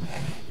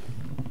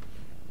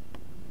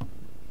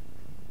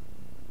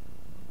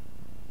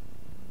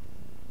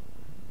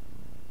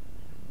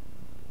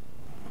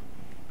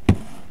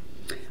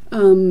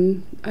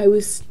 I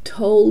was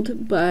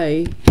told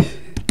by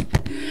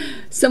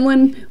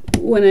someone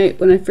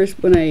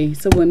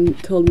someone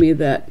told me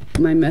that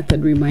my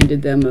method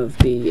reminded them of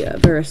the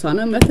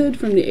Verasano method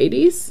from the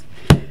 80s,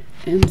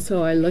 and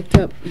so I looked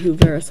up who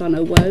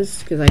Verasano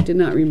was, because I did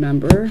not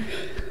remember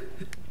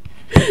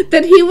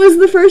that he was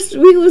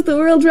the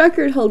world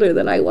record holder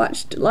that I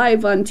watched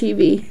live on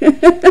TV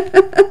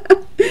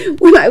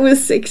when I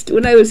was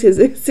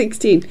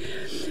 16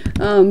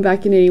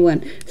 back in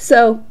 81.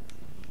 So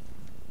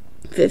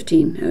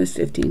 15. I was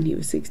 15. He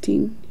was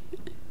 16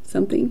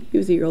 something. He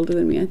was a year older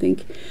than me, I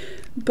think.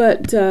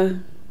 But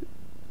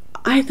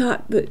I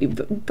thought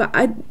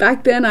that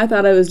back then I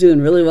thought I was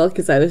doing really well,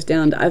 because I was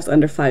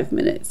under 5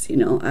 minutes.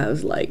 I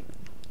was like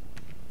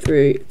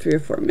 3 or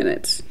 4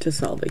 minutes to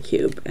solve a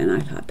cube, and I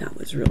thought that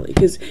was really,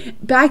 because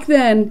back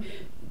then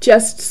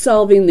just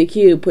solving the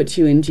cube puts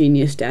you in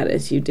genius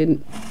status. You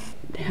didn't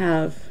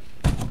have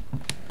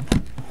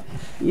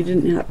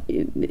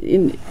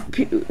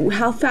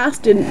how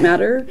fast didn't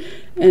matter,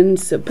 and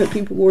so but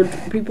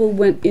people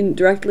went in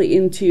directly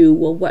into,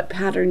 well, what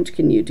patterns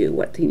can you do?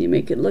 What can you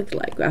make it look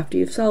like? After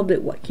you've solved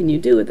it, what can you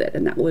do with it?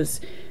 And that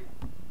was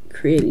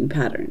creating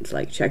patterns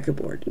like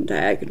checkerboard and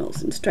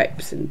diagonals and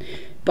stripes and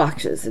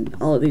boxes and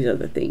all of these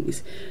other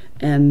things.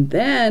 And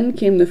then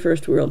came the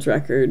first world's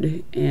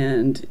record,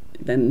 and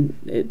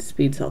then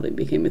speed solving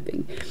became a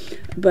thing.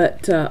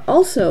 But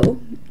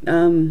also,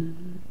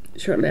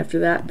 shortly after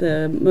that,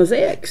 the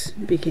mosaics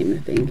became a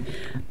thing.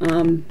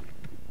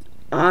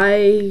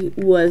 I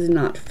was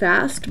not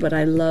fast, but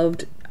I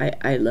loved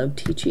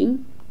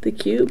teaching the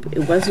cube.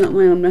 It was not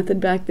my own method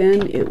back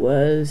then. It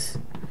was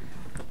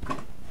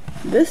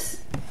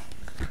this,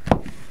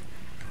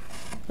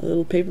 a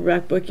little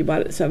paperback book you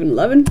bought at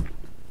 7-Eleven.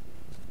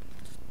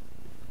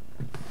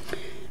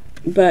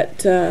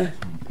 But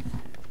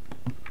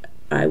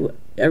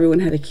everyone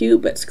had a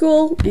cube at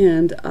school,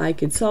 and I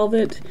could solve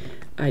it.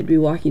 I'd be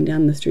walking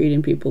down the street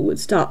and people would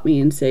stop me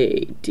and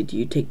say, did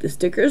you take the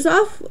stickers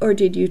off, or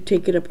did you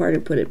take it apart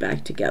and put it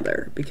back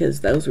together? Because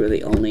those were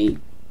the only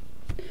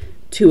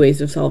two ways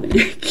of solving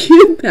a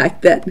cube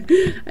back then.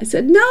 I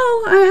said, no,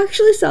 I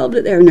actually solved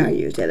it there. No,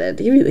 you didn't.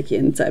 Give me the key.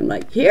 And so I'm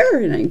like, here,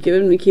 and I'd give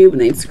them the cube, and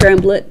they'd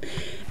scramble it,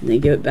 and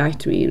they'd give it back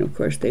to me. And of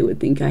course, they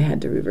would think I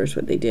had to reverse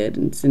what they did.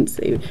 And since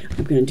I'm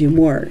going to do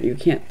more, you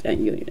can't.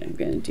 I'm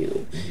going to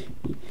do,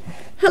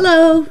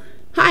 hello,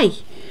 hi,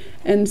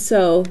 and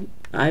so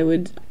I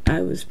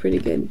was pretty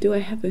good. Do I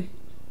have a?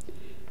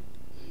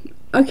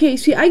 Okay,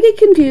 see, I get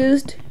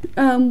confused.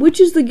 Which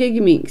is the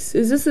Gigaminx?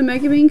 Is this the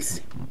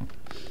Megaminx?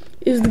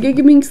 Is the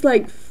Gigaminx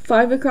like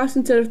 5 across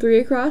instead of 3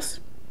 across?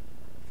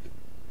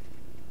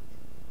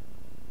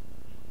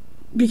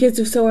 Because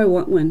if so, I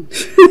want one.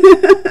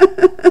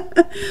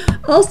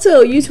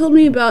 Also, you told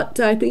me about,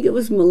 I think it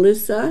was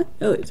Melissa.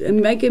 Oh, it's a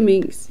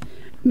Megaminx.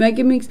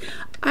 Megaminx.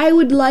 I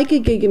would like a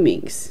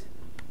Gigaminx.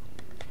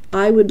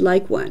 I would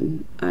like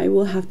one. I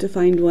will have to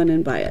find one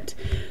and buy it,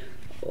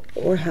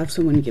 or have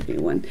someone give me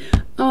one.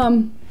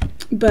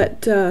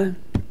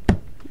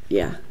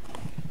 Yeah.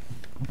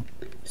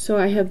 So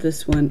I have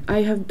this one.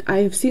 I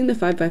have seen the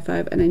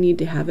 5x5, and I need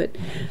to have it.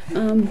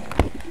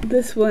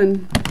 This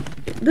one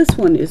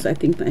is, I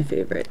think, my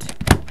favorite.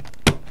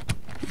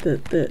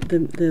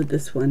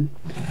 This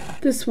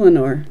one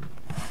or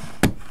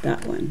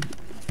that one.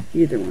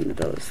 Either one of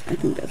those. I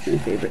think that's my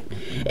favorite.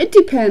 It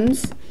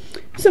depends.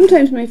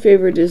 Sometimes my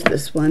favorite is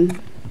this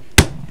one.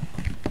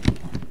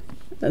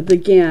 The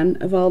GAN,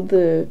 of all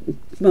the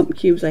bump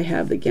cubes I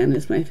have, the GAN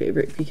is my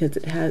favorite because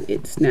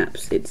it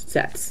snaps, it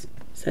sets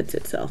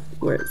itself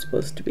where it's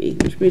supposed to be,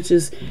 which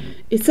is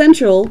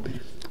essential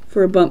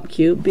for a bump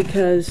cube,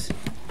 because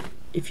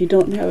if you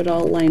don't have it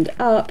all lined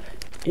up,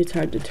 it's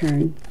hard to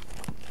turn.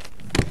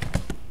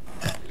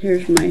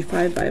 Here's my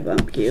 5x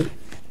bump cube.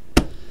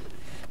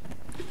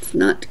 It's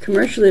not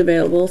commercially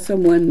available.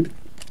 Someone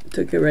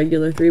took a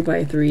regular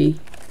 3x3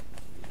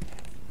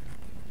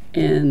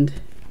 and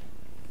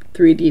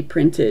 3D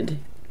printed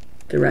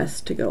the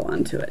rest to go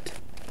onto it.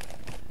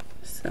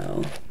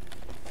 So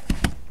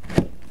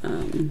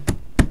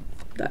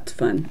that's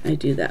fun. I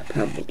do that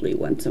probably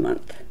once a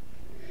month.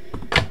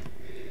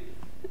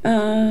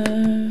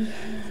 I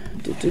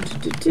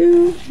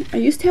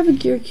used to have a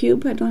gear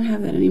cube. I don't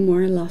have that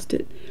anymore. I lost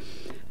it.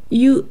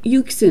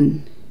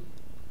 Euxin.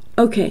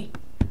 Okay.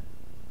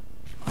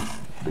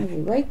 I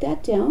will write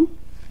that down.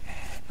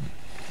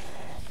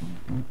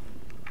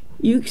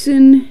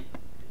 Euxin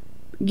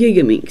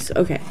Gigaminx.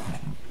 Okay.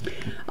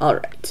 All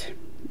right.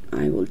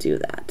 I will do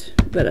that.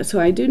 But so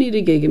I do need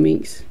a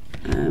Gigaminx.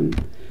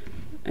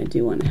 I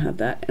do want to have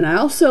that. And I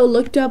also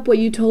looked up what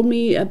you told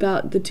me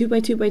about the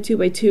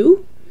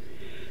 2x2x2x2.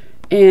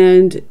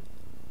 And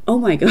oh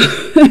my gosh,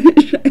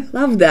 I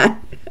love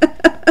that.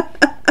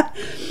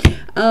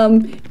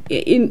 I'm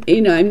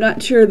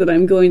not sure that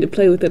I'm going to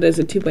play with it as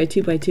a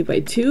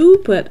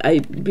 2x2x2x2,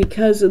 but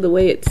because of the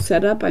way it's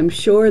set up, I'm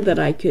sure that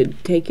I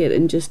could take it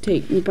and just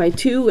take by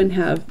 2 and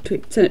have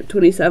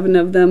 27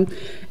 of them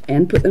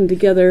and put them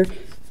together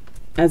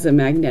as a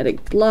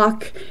magnetic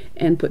block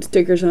and put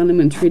stickers on them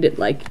and treat it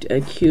like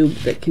a cube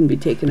that can be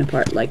taken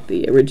apart like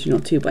the original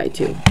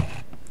 2x2.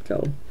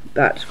 So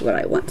that's what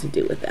I want to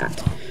do with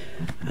that.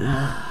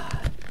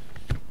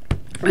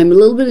 I'm a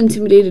little bit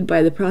intimidated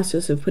by the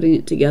process of putting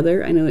it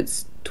together. I know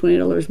it's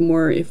 $20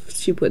 more if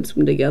she puts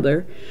them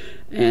together,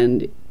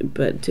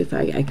 but if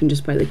I can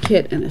just buy the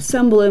kit and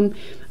assemble them,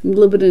 I'm a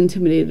little bit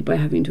intimidated by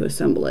having to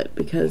assemble it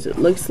because it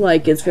looks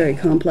like it's very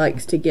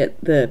complex to get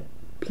the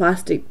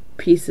plastic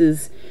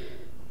pieces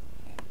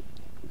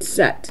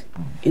set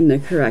in the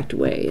correct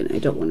way, and I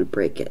don't want to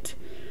break it.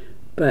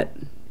 But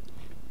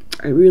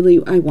I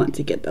want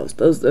to get those.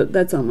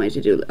 That's on my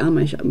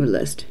shopping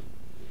list.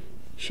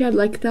 She had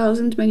like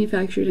thousands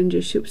manufactured and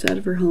just ships out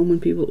of her home when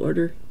people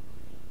order.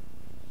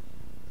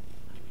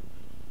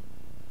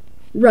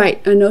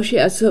 Right, I know she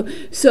has.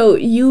 So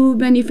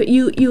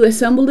you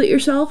assembled it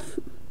yourself?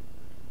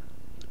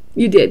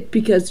 You did,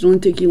 because it only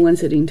took you one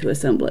sitting to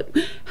assemble it.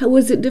 How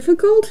was it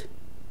difficult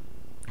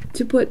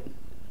to put?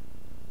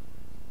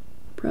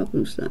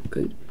 Problem's not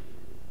good.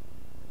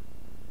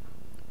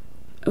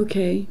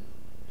 Okay.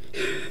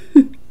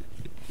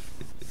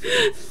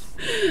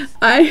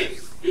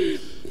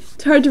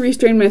 It's hard to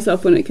restrain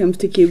myself when it comes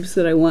to cubes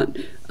that I want.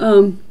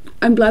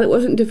 I'm glad it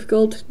wasn't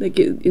difficult. Like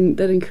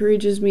that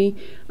encourages me.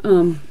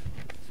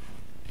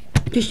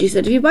 Because she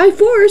said, if you buy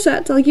 4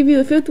 sets, I'll give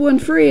you the 5th one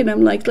free. And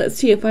I'm like, let's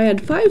see, if I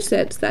had 5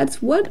 sets,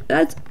 that's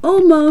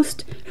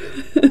almost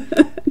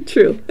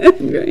true.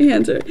 Your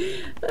answer.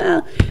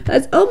 Well,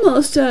 that's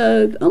almost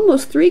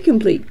 3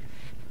 complete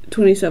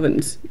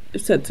 27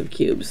 sets of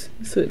cubes.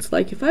 So it's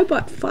like if I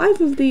bought 5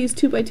 of these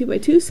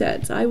 2x2x2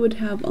 sets, I would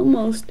have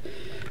almost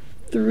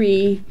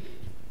 3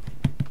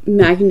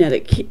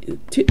 magnetic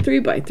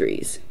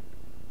 3x3s.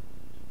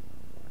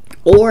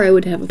 Or I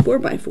would have a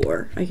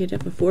 4x4. I could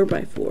have a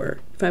 4x4.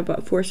 If I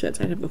bought 4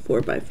 sets, I'd have a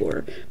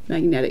 4x4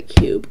 magnetic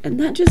cube. And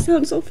that just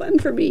sounds so fun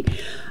for me.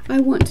 I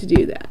want to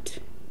do that.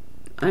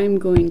 I'm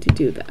going to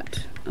do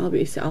that.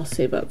 I'll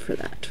save up for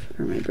that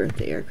for my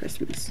birthday or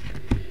Christmas.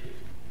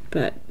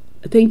 But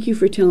thank you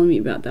for telling me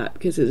about that,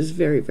 because it is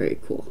very, very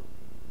cool.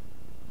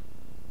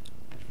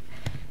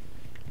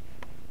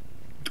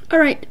 All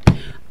right.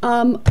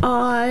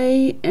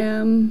 I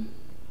am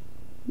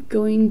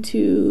going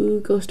to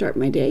go start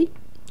my day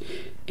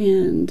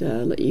and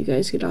let you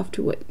guys get off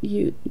to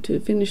to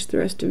finish the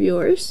rest of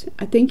yours.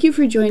 I thank you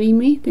for joining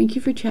me. Thank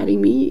you for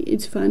chatting me.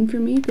 It's fun for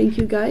me. Thank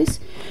you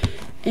guys.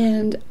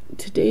 And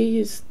today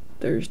is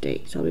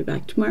Thursday, so I'll be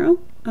back tomorrow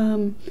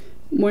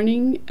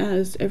morning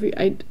as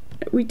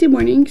weekday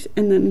mornings,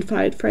 and then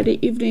Friday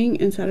evening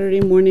and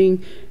Saturday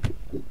morning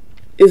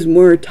is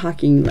more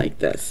talking like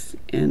this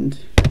and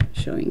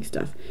showing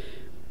stuff.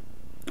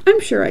 I'm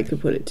sure I could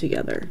put it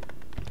together.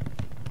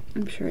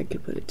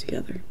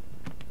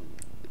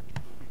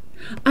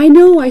 I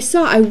know,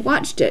 I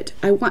watched it.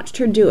 I watched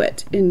her do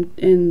it, and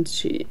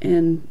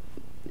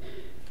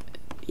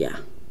yeah.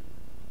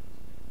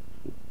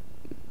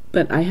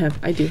 But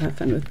I do have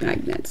fun with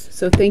magnets.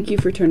 So thank you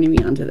for turning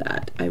me on to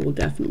that. I will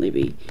definitely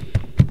be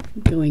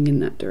going in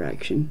that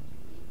direction.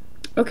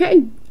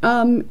 Okay,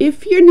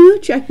 if you're new,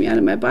 check me out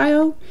in my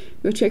bio.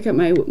 Go check out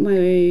my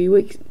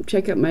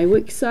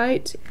Wix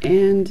site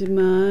and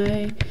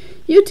my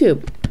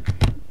YouTube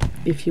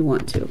if you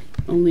want to.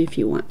 Only if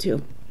you want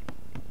to.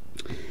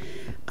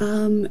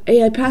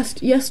 I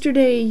passed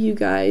yesterday. You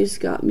guys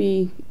got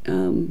me.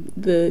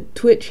 The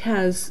Twitch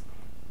has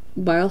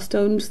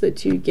milestones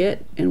that you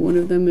get, and one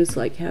of them is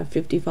like have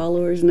 50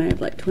 followers, and I have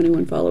like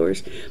 21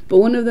 followers. But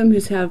one of them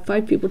is have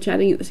 5 people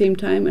chatting at the same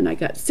time, and I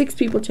got 6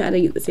 people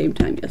chatting at the same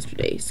time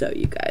yesterday. So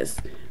you guys,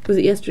 was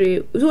it yesterday?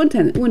 It was one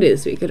day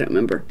this week. I don't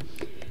remember.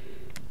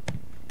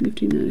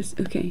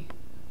 Okay,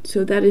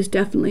 so that is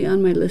definitely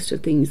on my list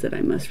of things that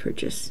I must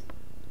purchase.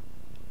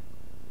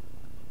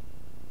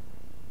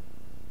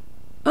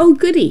 Oh,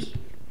 goody!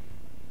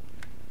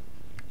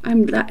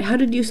 I'm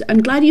glad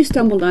you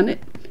stumbled on it.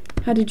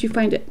 How did you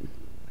find it?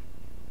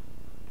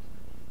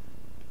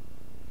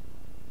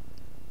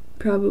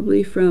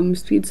 Probably from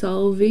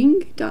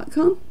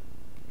speedsolving.com.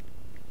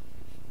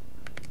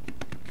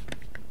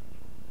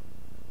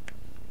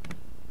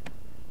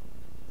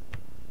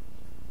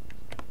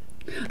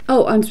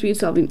 Oh, on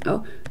speedsolving.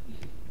 Oh.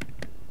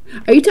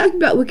 Are you talking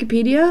about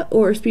Wikipedia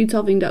or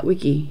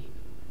speedsolving.wiki?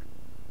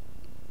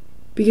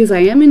 Because I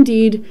am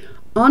indeed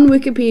on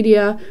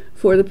Wikipedia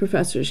for the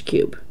Professor's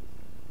Cube.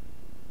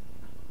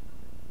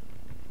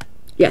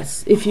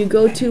 Yes, if you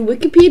go to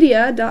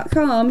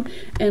wikipedia.com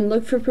and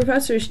look for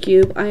Professor's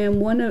Cube, I am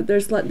one of,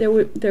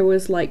 there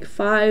was like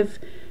 5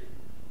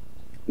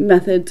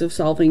 methods of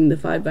solving the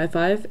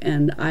 5x5,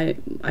 and I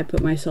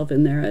put myself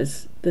in there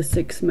as the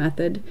 6th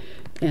method,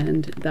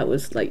 and that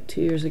was like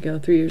 3 years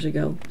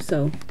ago,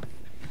 so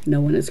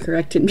no one has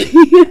corrected me.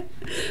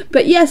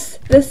 But yes,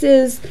 this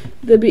is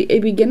a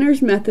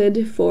beginner's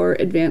method for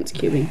advanced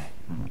cubing.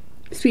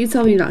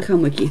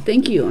 Speedsolving.com wiki.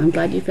 Thank you. I'm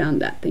glad you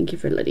found that. Thank you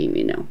for letting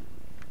me know.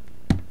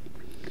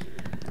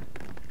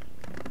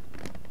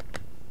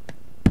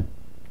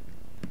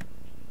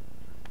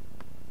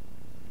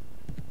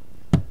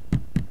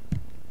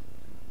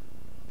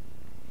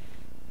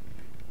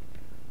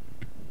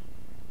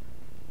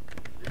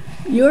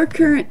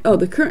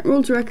 The current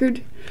world's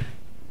record.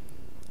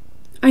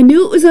 I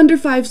knew it was under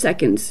 5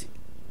 seconds.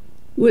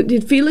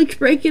 Did Felix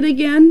break it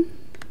again?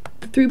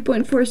 The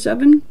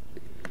 3.47?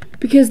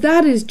 Because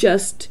that is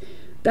just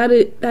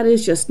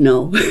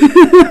no.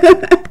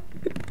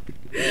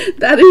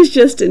 That is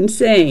just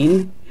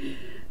insane.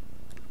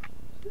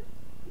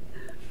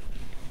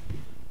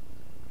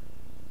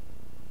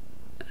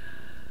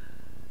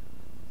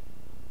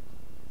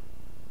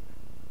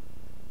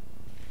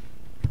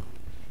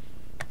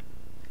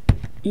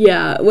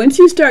 Yeah, once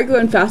you start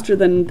going faster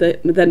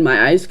than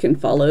my eyes can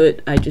follow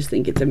it, I just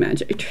think it's a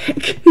magic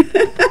trick.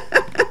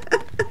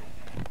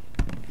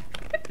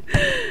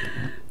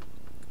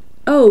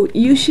 Oh,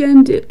 you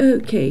shouldn't.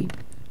 Okay,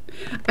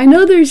 I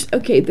know there's.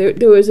 Okay,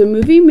 there was a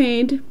movie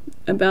made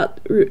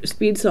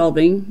speed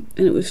solving,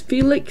 and it was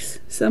Felix,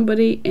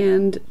 somebody,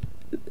 and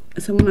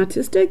someone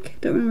autistic.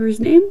 Don't remember his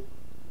name.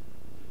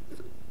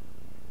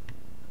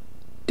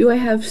 Do I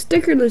have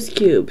stickerless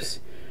cubes?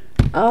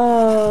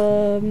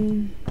 I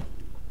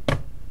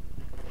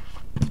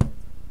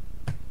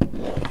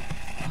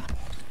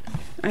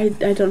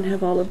don't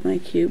have all of my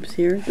cubes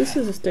here. This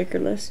is a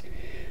stickerless.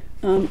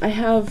 I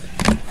have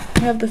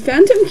the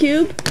Phantom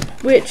Cube,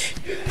 which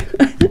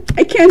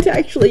I can't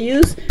actually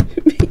use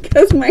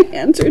because my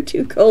hands are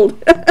too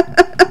cold.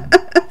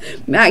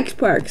 Max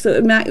Park. So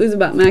it was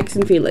about Max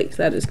and Felix.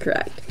 That is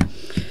correct.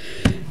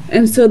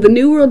 And so the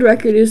new world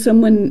record is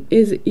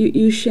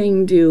Yu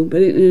Sheng Du,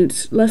 but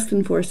it's less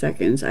than 4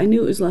 seconds. I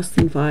knew it was less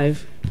than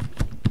 5,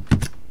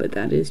 but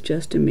that is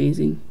just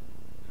amazing.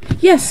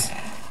 Yes,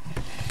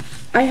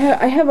 I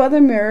have other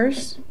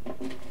mirrors.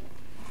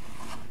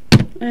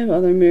 I have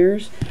other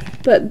mirrors,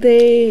 but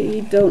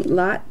they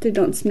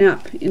don't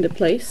snap into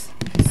place.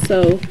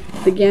 So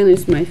the GAN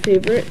is my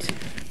favorite.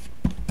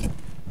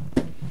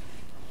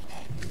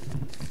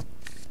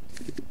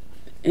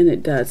 And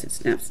it does, it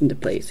snaps into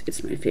place.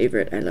 It's my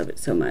favorite. I love it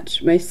so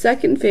much. My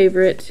second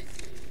favorite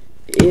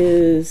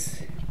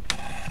is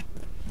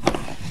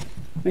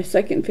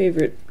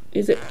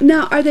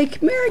now, are they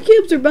Chimera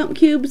cubes or bump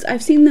cubes?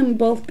 I've seen them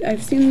both.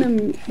 I've seen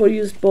them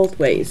used both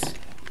ways.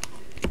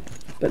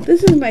 But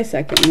this is my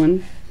second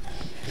one.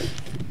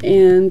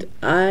 And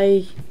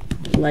I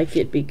like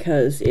it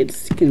because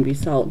it can be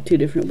solved 2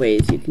 different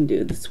ways. You can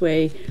do it this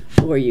way,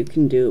 or you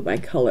can do it by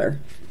color.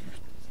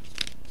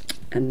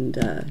 And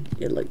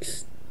it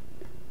looks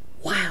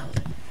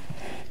wild.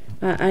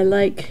 I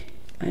like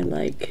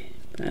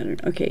pattern.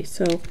 Okay,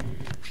 so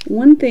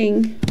one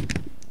thing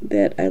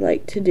that I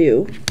like to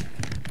do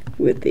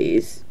with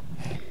these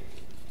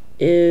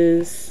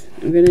is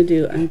I'm going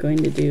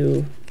to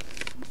do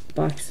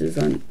boxes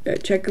on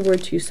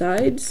checkerboard 2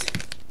 sides.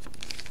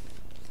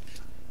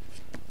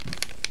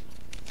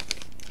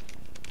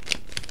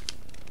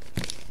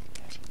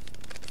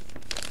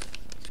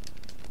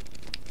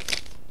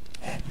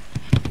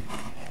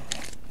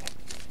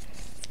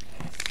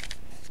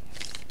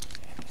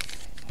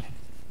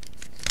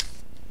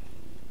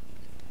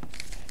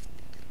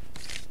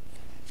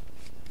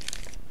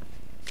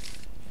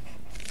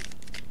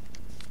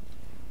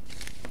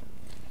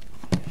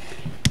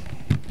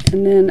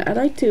 And then I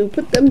like to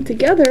put them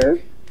together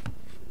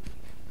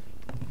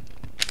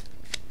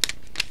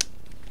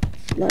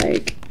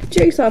like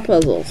jigsaw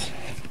puzzles.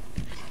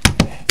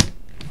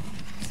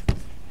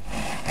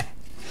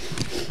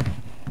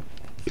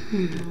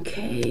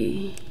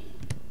 Okay.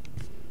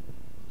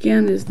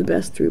 GAN is the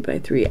best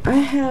 3x3. I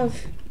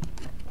have,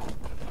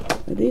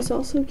 are these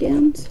also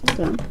GANs? Hold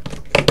on.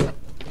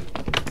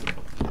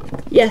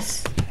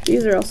 Yes,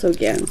 these are also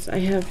GANs. I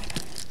have,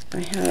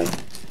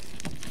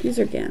 these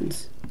are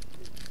GANs.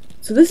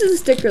 So this is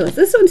a stickerless.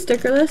 This one's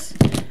stickerless,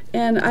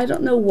 and I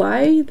don't know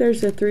why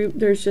there's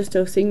just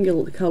a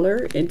single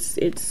color.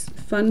 It's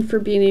fun for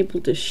being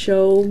able to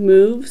show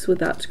moves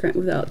without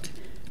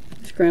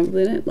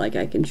scrambling it. Like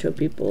I can show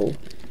people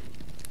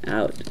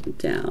out,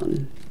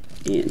 down,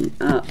 in,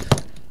 up,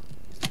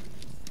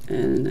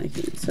 and I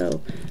can.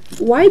 So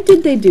why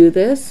did they do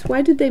this?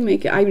 Why did they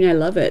make it? I mean, I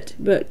love it,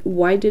 but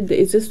why did they?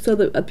 Is this so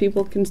that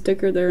people can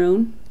sticker their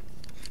own?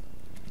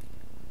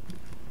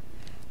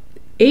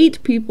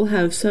 8 people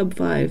have sub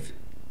 5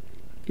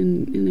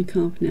 in the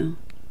comp now.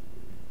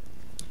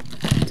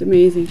 It's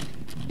amazing,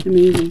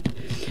 amazing.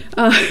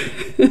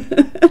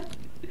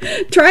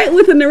 Try it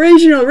with an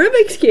original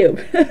Rubik's Cube.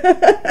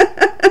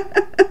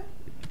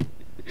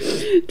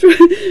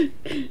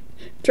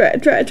 try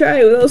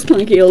it with those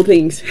clunky old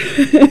things.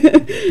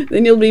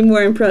 Then you'll be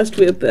more impressed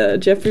with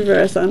Jeffrey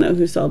Verasano,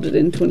 who solved it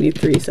in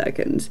 23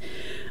 seconds.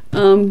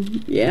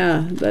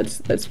 Yeah,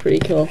 that's pretty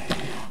cool.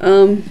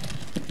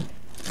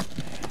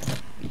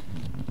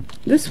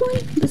 This one,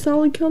 the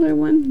solid color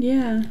one,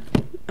 yeah,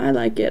 I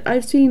like it.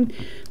 I've seen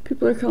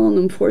people are calling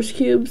them force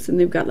cubes, and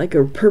they've got like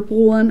a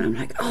purple one. I'm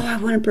like, oh, I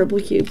want a purple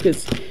cube,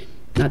 because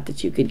not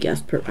that you could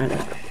guess purple.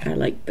 I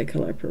like the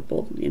color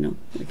purple. You know,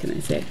 what can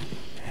I say?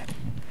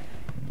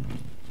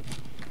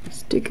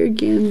 Sticker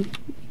GAN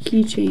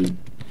keychain.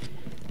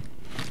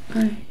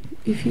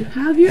 If you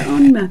have your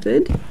own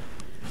method,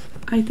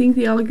 I think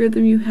the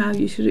algorithm you have,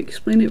 you should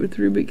explain it with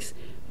Rubik's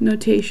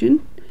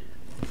notation.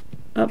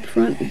 Up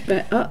front,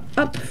 back,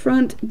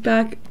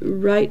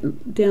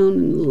 right, down,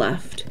 and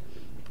left.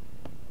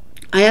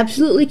 I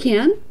absolutely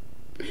can.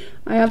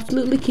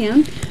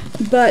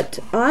 But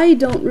I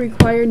don't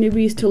require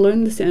newbies to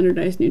learn the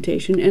standardized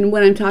notation. And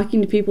when I'm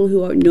talking to people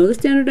who know the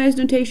standardized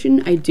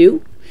notation, I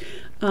do.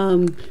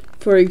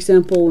 For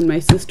example, when my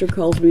sister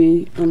calls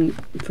me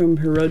from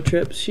her road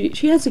trips,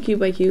 she has a cube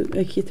IQ,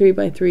 a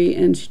 3x3,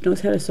 and she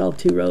knows how to solve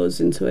 2 rows.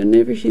 And so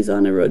whenever she's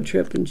on a road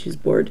trip and she's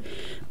bored,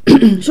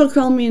 she'll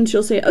call me and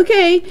she'll say,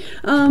 okay,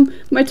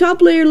 my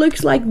top layer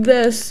looks like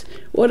this.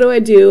 What do I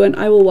do? And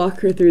I will walk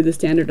her through the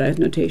standardized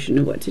notation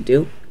of what to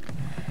do.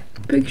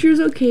 Picture's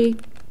okay.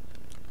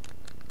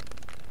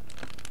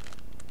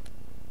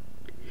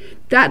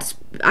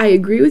 I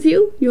agree with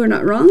you. You are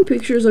not wrong.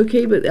 Picture is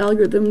okay, but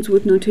algorithms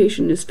with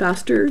notation is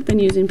faster than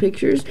using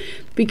pictures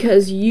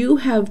because you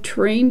have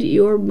trained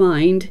your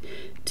mind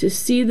to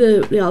see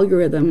the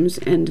algorithms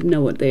and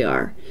know what they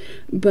are.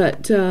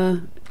 But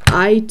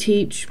I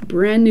teach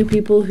brand new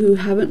people who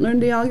haven't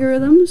learned the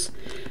algorithms,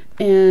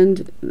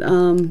 and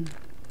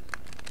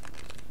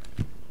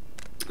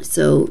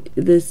so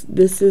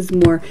this is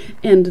more.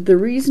 And the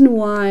reason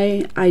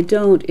why I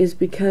don't is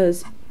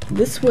because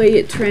this way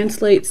it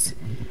translates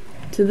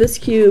to this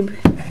cube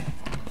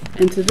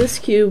and to this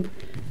cube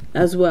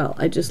as well.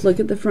 I just look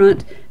at the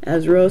front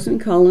as rows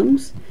and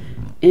columns,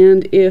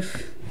 and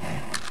if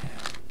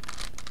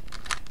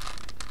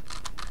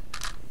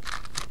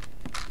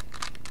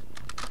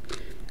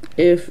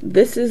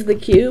this is the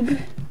cube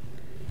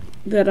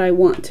that I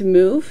want to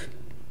move,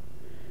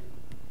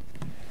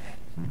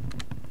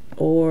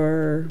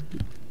 or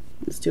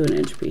let's do an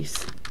edge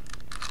piece.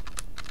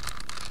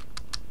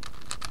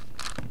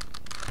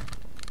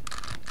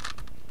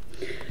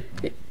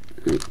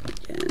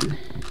 Again.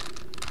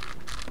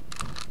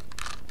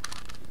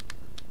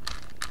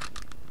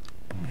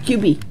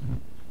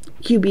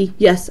 QB,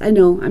 yes, I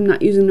know, I'm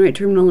not using the right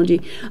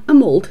terminology.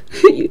 I'm old.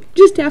 You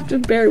just have to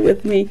bear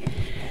with me.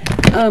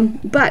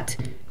 But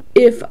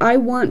if I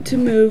want to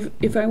move,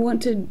 if I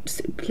want to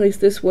place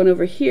this one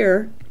over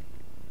here,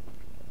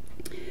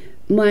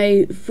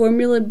 my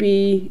formula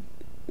B,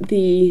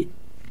 the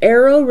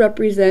arrow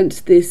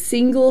represents the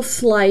single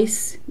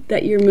slice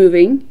that you're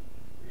moving,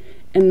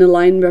 and the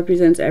line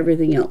represents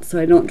everything else.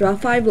 So I don't draw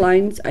 5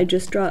 lines, I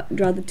just draw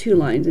the 2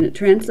 lines, and it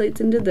translates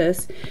into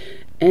this.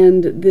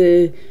 And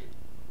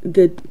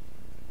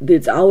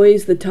it's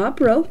always the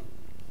top row,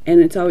 and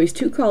it's always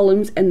 2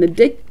 columns, and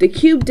the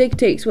cube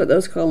dictates what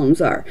those columns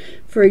are.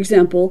 For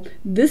example,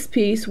 this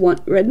piece,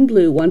 red and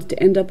blue, wants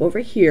to end up over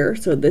here,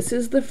 so this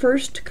is the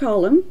first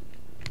column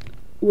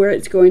where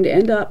it's going to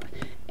end up,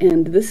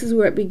 and this is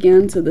where it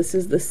began, so this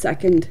is the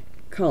second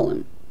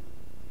column.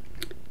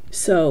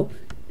 So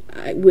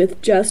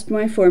with just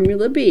my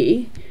formula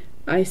B,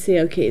 I say,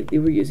 okay,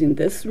 we're using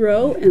this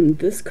row and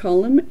this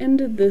column and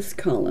this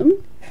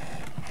column,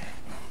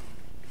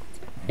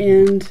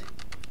 and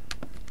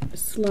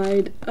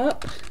slide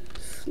up,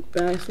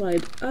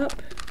 slide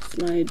up,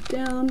 slide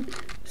down,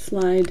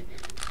 slide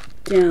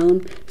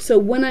down. So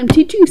when I'm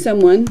teaching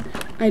someone,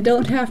 I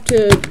don't have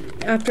to,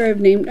 after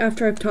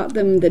I've taught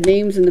them the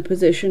names and the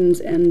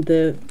positions and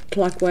the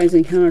clockwise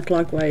and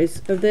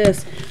counterclockwise of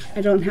this,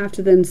 I don't have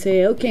to then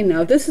say, okay,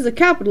 now this is a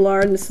capital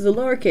R and this is a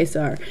lowercase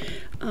r.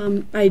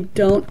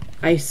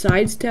 I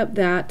sidestep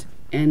that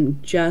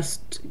and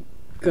just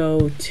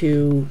go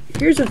to,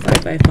 here's a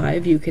 5 by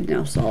 5, you can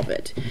now solve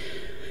it.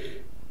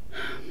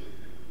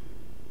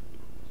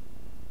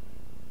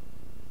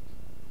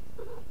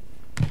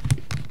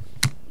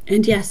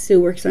 And yes, Sue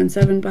works on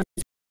 7 by.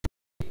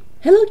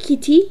 Hello,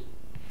 Kitty.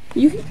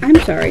 I'm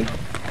sorry.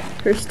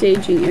 Her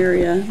staging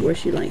area where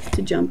she likes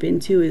to jump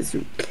into is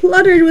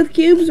cluttered with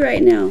cubes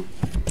right now.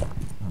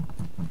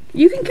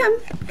 You can come.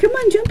 Come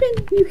on, jump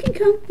in. You can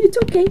come. It's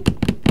okay.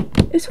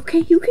 It's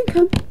okay. You can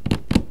come.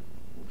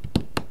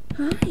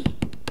 Hi.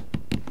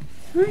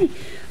 Hi.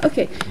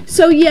 Okay.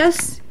 So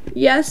yes,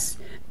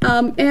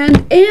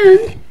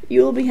 and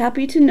you will be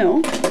happy to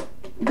know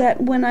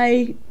that when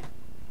I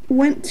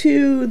went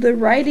to the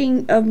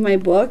writing of my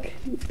book,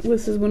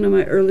 this is one of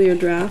my earlier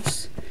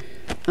drafts,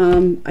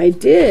 I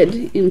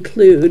did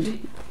include,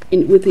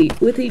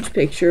 with each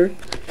picture,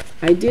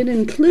 I did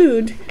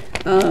include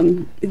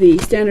the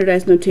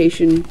standardized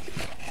notation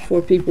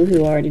for people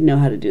who already know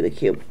how to do the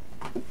cube.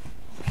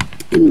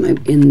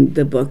 In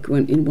the book,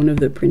 in one of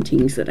the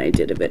printings that I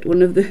did of it,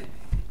 one of the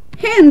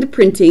hand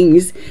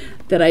printings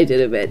that I did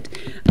of it,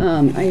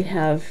 I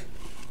have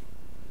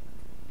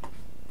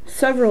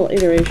several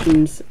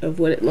iterations of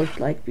what it looked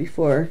like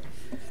before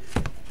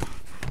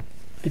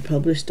I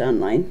published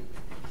online,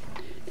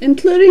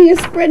 including a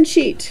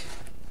spreadsheet.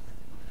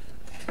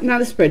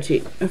 Not a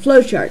spreadsheet, a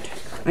flowchart.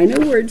 I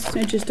know words,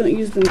 I just don't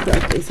use them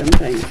correctly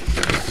sometimes.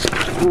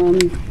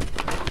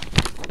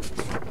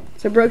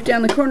 So I broke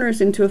down the corners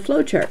into a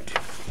flowchart.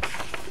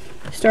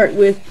 Start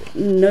with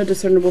no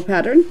discernible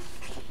pattern,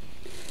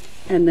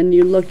 and then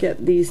you look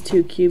at these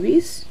 2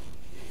 cubies,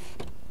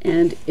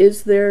 and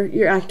is there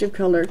your active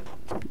color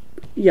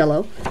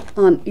yellow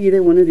on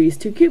either one of these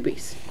 2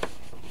 cubies?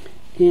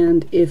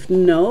 And if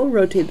no,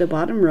 rotate the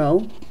bottom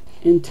row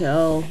and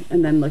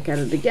then look at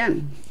it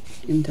again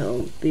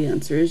until the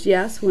answer is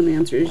yes. When the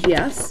answer is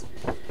yes,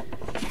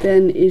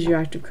 then is your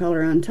active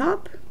color on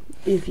top?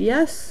 If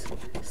yes,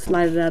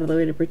 slide it out of the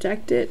way to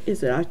protect it.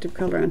 Is the active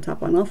color on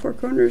top on all 4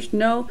 corners?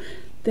 No.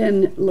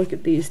 Then look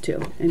at these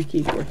 2 and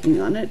keep working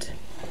on it.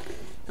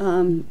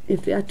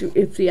 If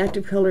the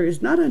active color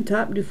is not on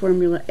top, do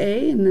formula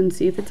A and then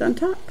see if it's on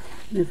top.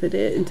 And if it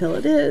is, until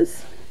it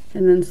is,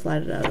 and then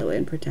slide it out of the way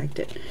and protect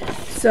it.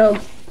 So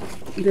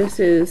this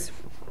is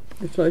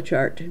the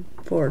flowchart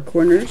for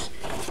corners.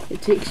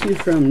 It takes you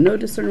from no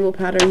discernible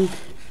pattern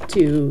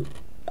to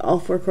all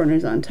 4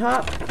 corners on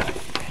top,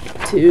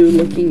 to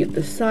looking at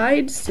the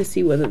sides to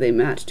see whether they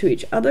match to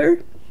each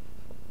other,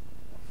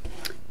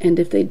 And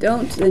if they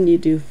don't, then you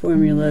do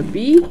formula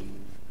B,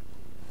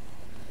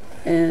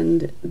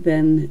 and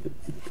then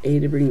A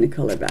to bring the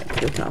color back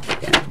to the top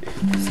again.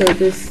 So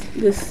this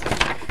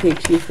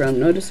takes you from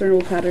no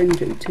discernible pattern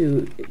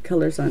to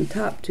colors on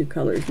top, to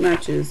colors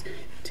matches,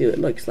 to it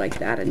looks like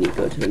that, and you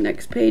go to the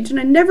next page. And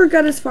I never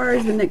got as far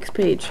as the next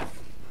page.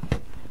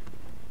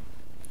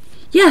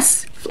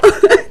 Yes!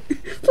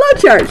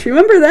 Flowcharts,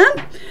 remember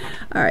that?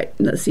 All right,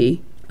 let's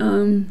see.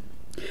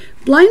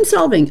 Blind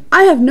solving.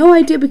 I have no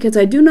idea because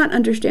I do not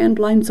understand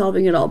blind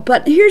solving at all.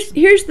 But here's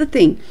the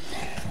thing.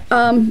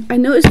 I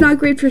know it's not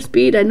great for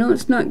speed. I know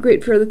it's not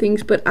great for other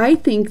things, but I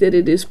think that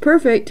it is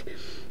perfect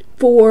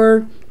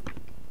for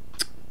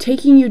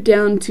taking you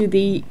down to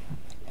the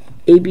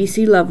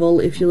ABC level,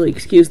 if you'll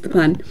excuse the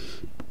pun,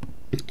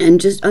 and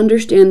just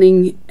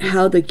understanding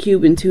how the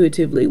cube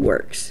intuitively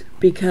works,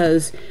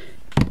 because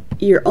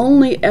you're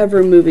only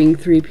ever moving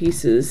 3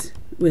 pieces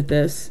with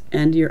this,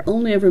 and you're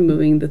only ever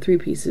moving the 3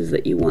 pieces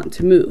that you want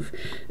to move.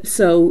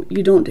 So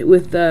you don't,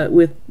 with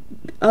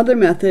other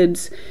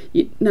methods,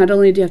 not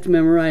only do you have to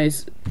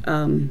memorize,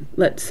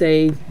 let's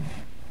say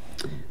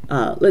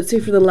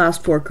for the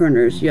last 4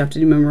 corners, you have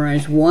to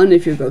memorize 1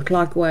 if you go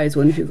clockwise,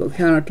 1 if you go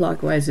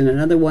counterclockwise, and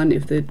another one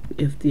if the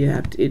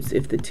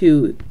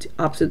 2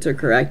 opposites are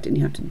correct, and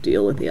you have to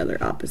deal with the other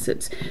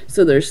opposites.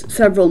 So there's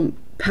several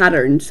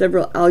patterns,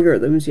 several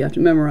algorithms you have to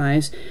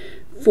memorize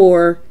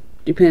for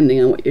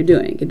depending on what you're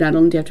doing. And not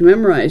only do you have to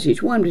memorize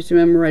each one, but you have to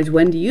memorize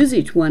when to use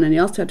each one, and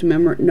you also have to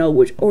know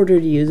which order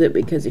to use it,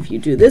 because if you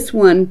do this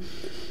one,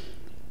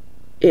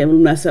 it will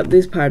mess up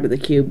this part of the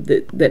cube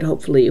that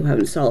hopefully you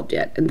haven't solved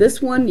yet. And this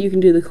one, you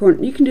can do the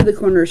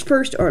corners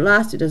first or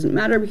last. It doesn't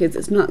matter because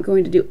it's not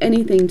going to do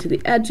anything to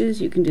the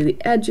edges. You can do the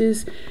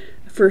edges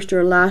first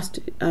or last.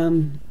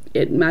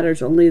 It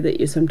matters only that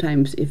you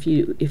sometimes, if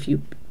you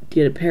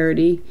get a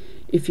parity,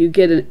 if you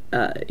get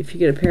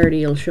a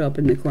parity, it'll show up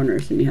in the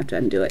corners, and you have to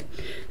undo it.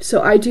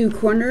 So I do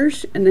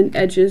corners and then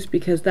edges,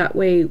 because that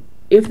way,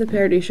 if the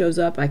parity shows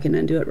up, I can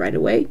undo it right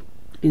away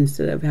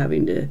instead of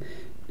having to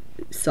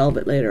solve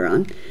it later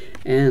on.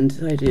 And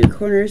so I do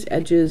corners,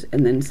 edges,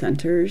 and then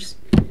centers,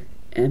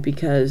 and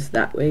because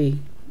that way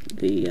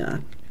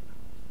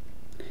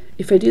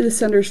if I do the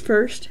centers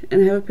first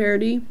and I have a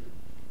parity,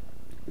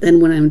 then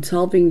when I'm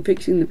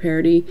fixing the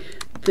parity,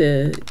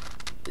 the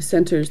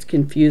centers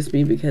confuse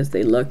me because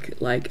they look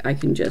like I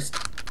can just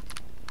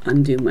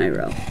undo my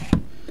row.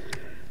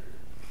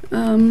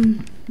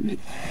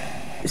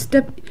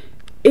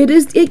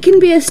 It can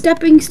be a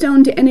stepping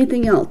stone to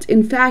anything else.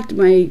 In fact,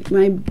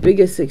 my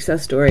biggest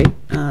success story,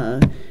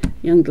 a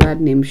young lad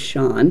named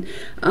Sean,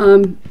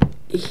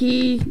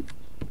 he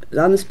was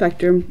on the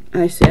spectrum.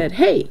 I said,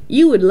 "Hey,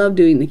 you would love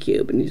doing the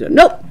cube," and he said,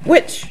 "Nope,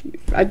 which?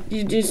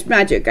 You just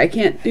magic. I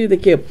can't do the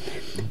cube."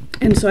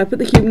 And so I put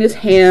the cube in his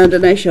hand,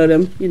 and I showed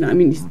him. I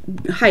mean, he's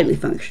highly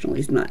functional.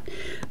 He's not,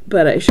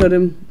 but I showed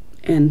him,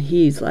 and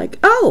he's like,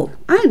 "Oh,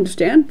 I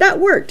understand. That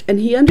worked." And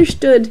he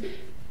understood.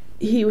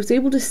 He was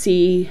able to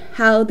see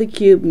how the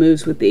cube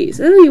moves with these.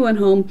 And then he went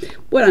home,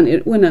 went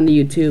on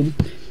YouTube,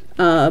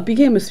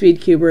 became a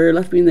speed cuber,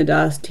 left me in the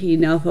dust. He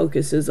now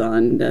focuses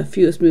on the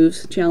fewest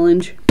moves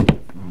challenge.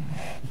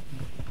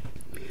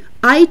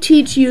 I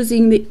teach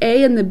using the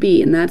A and the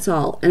B, and that's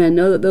all. And I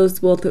know that those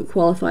both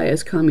qualify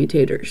as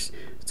commutators.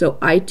 So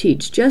I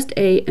teach just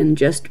A and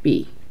just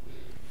B.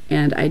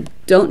 And I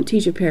don't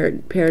teach a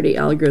parity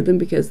algorithm,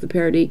 because the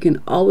parity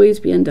can always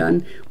be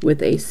undone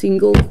with a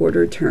single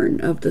quarter turn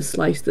of the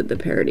slice that the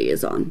parity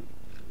is on.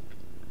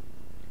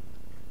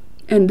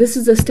 And this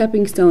is a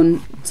stepping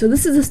stone. So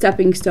this is a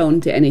stepping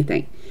stone to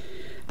anything.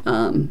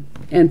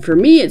 And for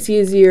me, it's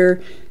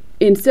easier.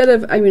 Instead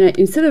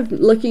of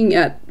looking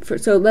at,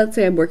 so let's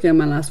say I'm working on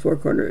my last 4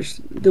 corners.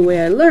 The way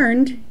I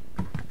learned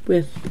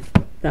with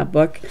that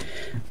book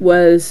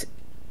was,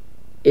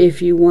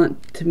 if you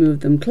want to move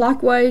them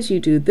clockwise, you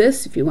do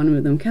this. If you want to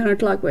move them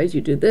counterclockwise,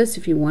 you do this.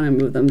 If you want to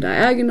move them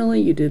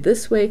diagonally, you do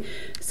this way.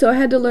 So I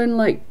had to learn,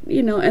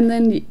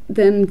 and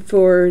then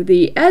for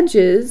the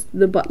edges,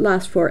 the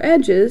last 4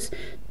 edges,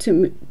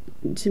 to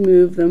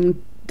move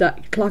them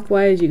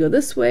clockwise, you go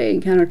this way,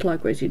 and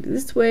counterclockwise, you do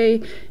this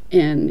way.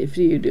 And if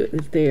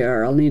they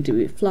are all need to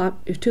be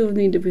flopped, if 2 of them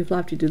need to be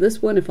flopped, you do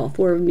this one. If all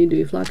 4 of them need to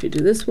be flopped, you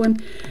do this one.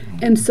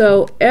 And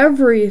so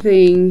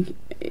everything,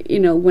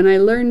 when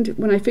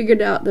I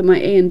figured out that my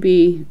A and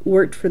B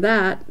worked for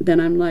that,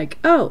 then I'm like,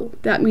 oh,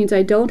 that means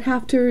I don't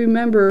have to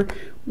remember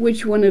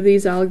which one of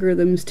these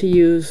algorithms to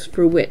use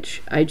for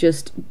which. I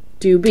just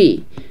do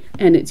B,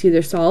 and it's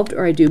either solved,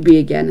 or I do B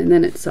again, and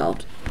then it's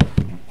solved.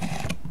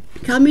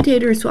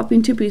 Commutator is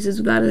swapping 2 pieces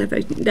without an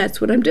effect. That's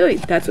what I'm doing.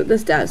 That's what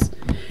this does.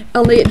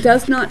 Only it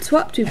does not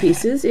swap 2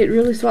 pieces. It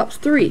really swaps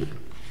 3.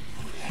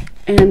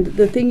 And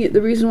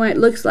the reason why it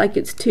looks like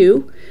it's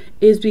 2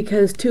 is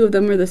because 2 of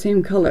them are the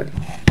same color.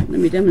 Let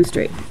me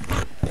demonstrate.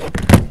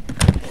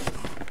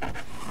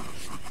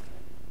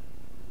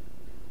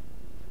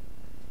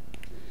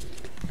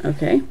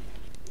 Okay.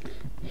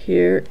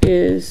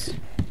 Here's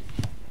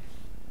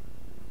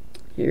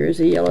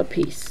a yellow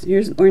piece.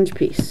 Here's an orange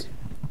piece.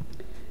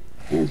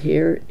 and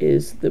here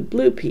is the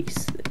blue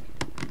piece.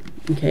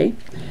 Okay,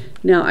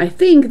 now I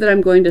think that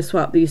I'm going to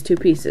swap these two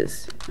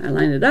pieces. I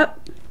line it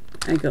up,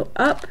 I go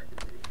up,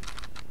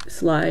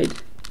 slide,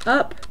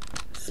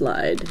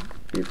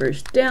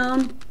 reverse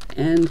down,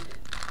 and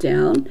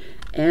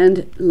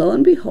lo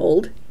and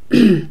behold,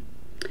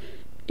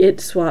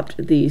 it swapped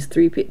these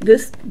three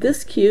pieces.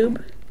 This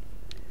cube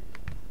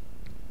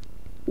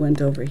went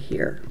over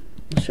here.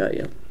 I'll show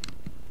you.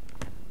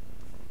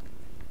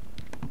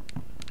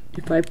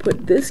 If I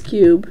put this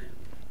cube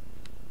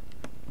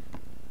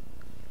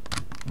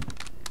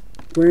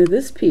where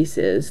this piece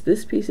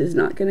is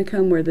not going to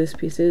come where this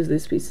piece is.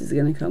 This piece is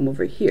going to come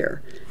over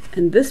here.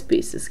 And this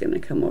piece is going to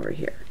come over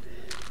here.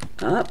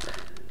 Up,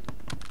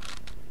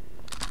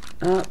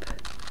 up,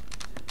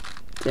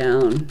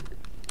 down,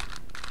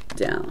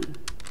 down.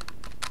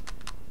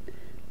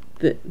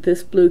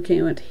 This blue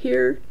went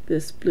here,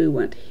 this blue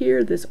went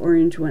here, this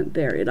orange went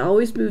there. It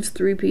always moves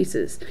three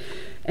pieces.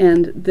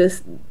 And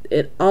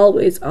it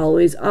always,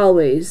 always,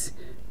 always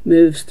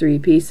moves three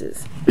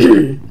pieces.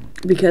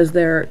 Because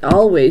there are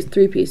always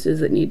three pieces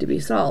that need to be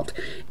solved.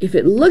 If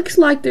it looks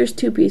like there's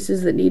two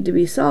pieces that need to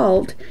be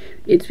solved,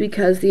 it's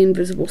because the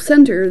invisible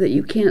center that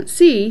you can't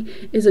see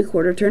is a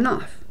quarter turn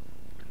off.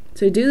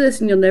 So do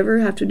this and you'll never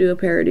have to do a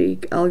parity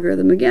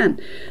algorithm again.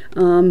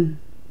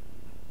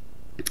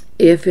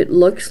 If it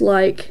looks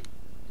like,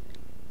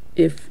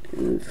 do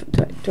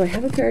I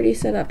have a parity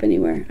set up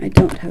anywhere? I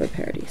don't have a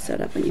parity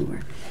set up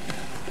anywhere.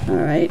 All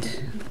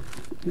right,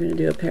 I'm going to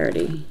do a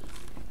parity.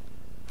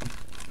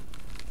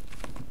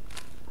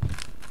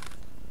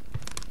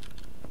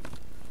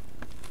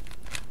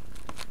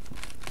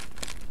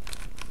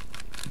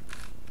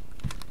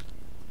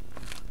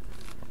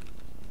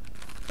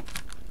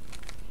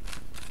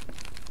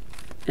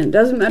 And it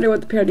doesn't matter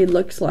what the parity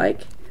looks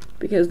like,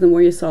 because the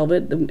more you solve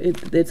it,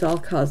 it's all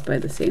caused by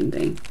the same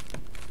thing.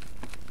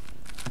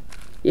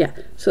 Yeah,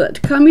 so that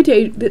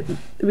commutation,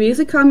 we use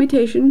a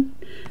commutation,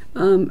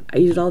 I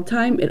use it all the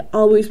time, it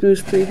always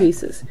moves three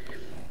pieces.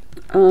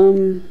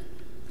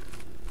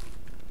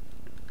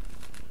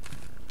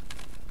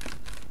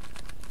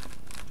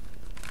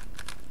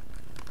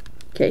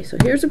 Okay, so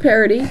here's a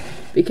parity,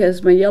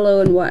 because my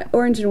yellow and white,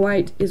 orange and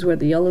white is where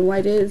the yellow and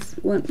white is.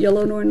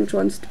 Yellow and orange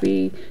wants to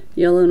be.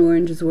 Yellow and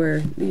orange is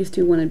where these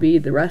two want to be.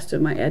 The rest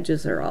of my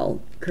edges are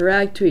all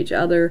correct to each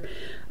other.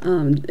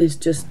 It's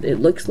just, it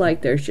looks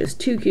like there's just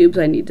two cubes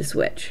I need to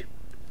switch.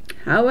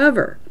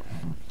 However,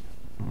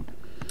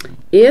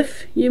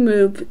 if you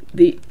move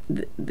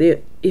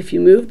if you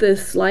move the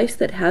slice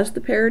that has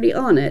the parity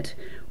on it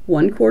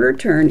 1/4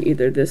 turn,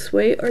 either this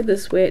way or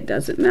this way, it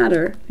doesn't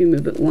matter. If you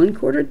move it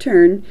 1/4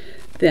 turn,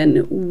 then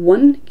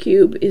one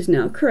cube is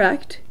now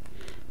correct,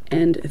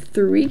 and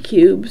three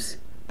cubes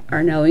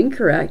are now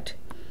incorrect,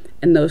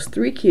 and those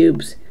three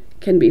cubes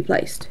can be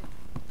placed.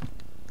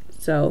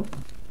 So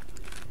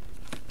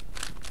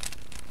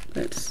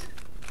let's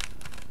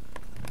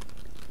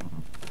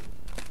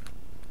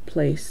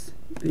place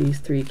these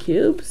three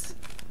cubes.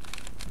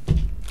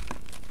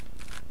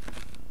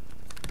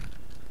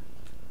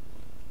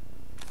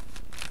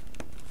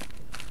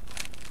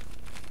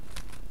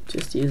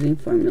 Just using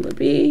formula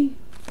B.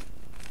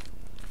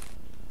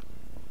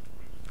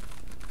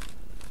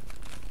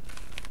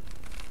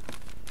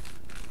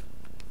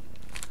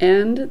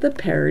 And the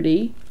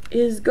parity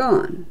is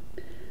gone.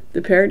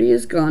 The parity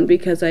is gone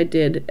because I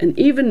did an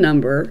even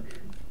number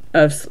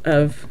of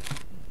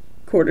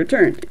quarter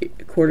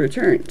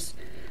turns.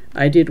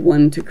 I did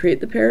one to create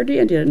the parity,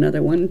 I did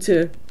another one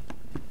to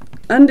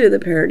undo the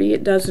parity.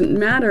 It doesn't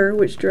matter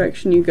which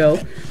direction you go.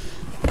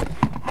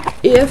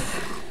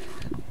 If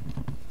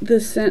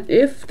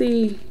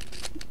the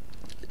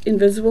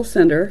invisible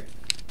center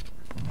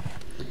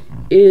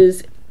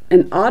is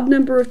an odd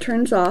number of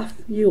turns off,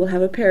 you will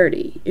have a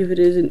parity. If it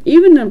is an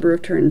even number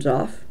of turns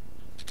off,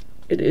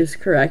 it is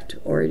correct,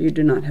 or you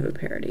do not have a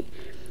parity.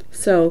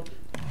 So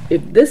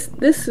if this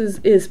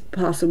is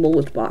possible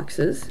with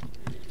boxes,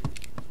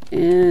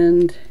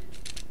 and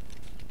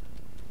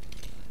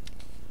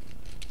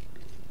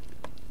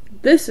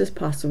this is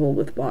possible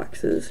with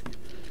boxes,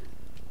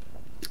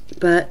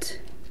 but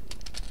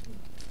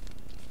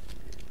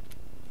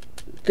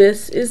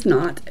this is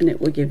not, and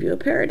it will give you a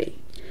parity.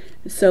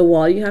 So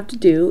all you have to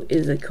do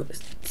is a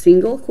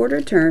single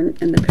quarter turn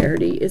and the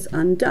parity is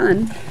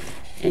undone,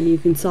 and you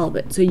can solve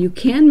it. So you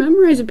can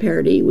memorize a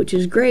parity, which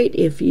is great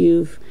if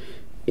you're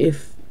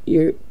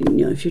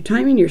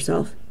timing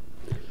yourself.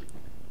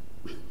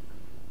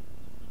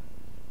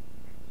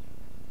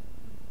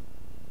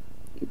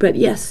 But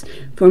yes,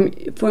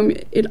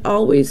 it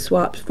always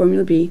swaps,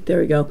 formula B, there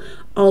we go,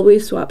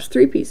 always swaps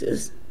three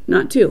pieces,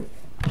 not two.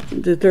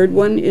 The third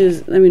one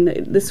is,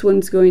 this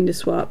one's going to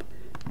swap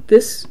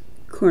this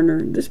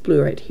corner, this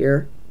blue right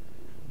here.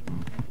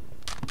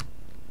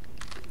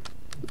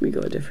 Let me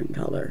go a different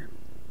color.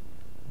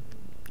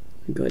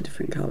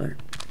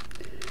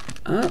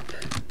 Up,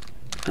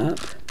 up,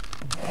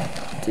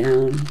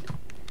 down,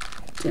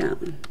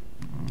 down.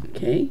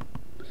 Okay,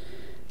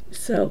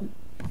 so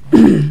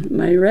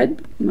my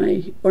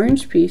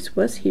orange piece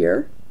was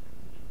here,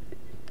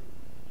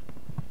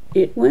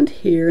 it went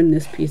here, and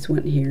this piece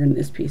went here, and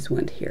this piece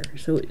went here.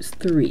 So it's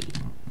 3.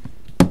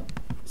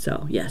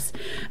 So yes,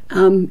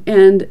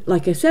 and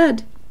like I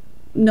said,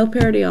 no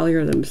parity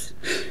algorithms.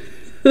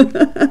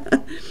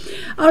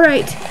 All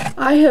right,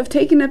 I have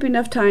taken up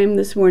enough time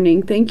this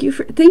morning. Thank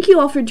you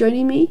all for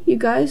joining me, you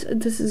guys.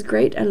 This is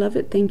great. I love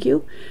it. Thank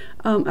you.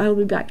 I'll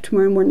be back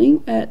tomorrow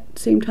morning at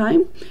same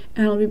time,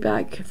 and I'll be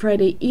back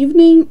Friday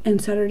evening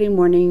and Saturday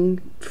morning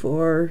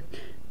for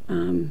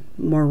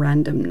more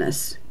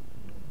randomness.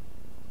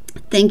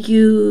 Thank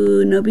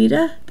you,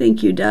 Nobita.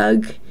 Thank you,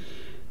 Doug.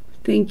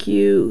 Thank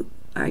you.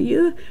 Are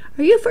you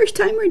a first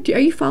timer? Are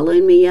you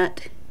following me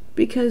yet?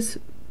 Because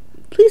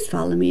please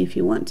follow me if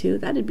you want to.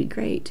 That'd be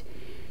great.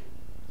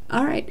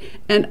 All right.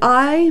 And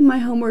my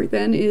homework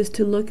then is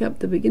to look up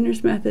the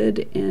beginner's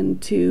method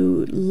and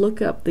to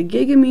look up the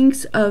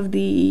gigaminks of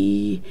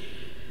the...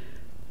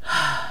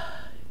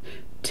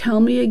 Tell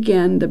me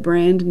again the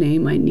brand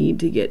name I need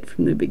to get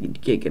from the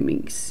big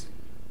gigaminks.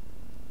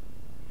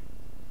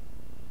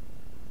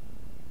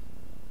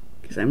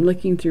 Because I'm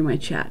looking through my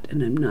chat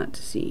and I'm not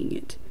seeing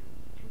it.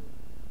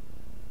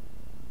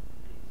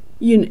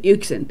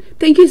 Euxin.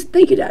 Thank you,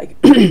 Doug.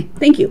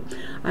 Thank you.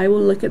 I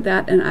will look at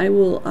that, and I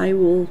will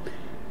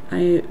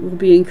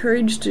be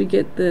encouraged to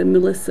get the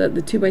Melissa,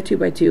 the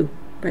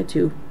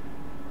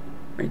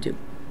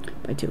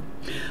 2x2x2x2x2.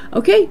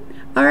 Okay.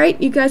 All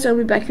right, you guys. I'll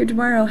be back here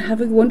tomorrow.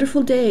 Have a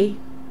wonderful day.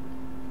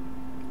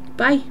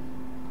 Bye.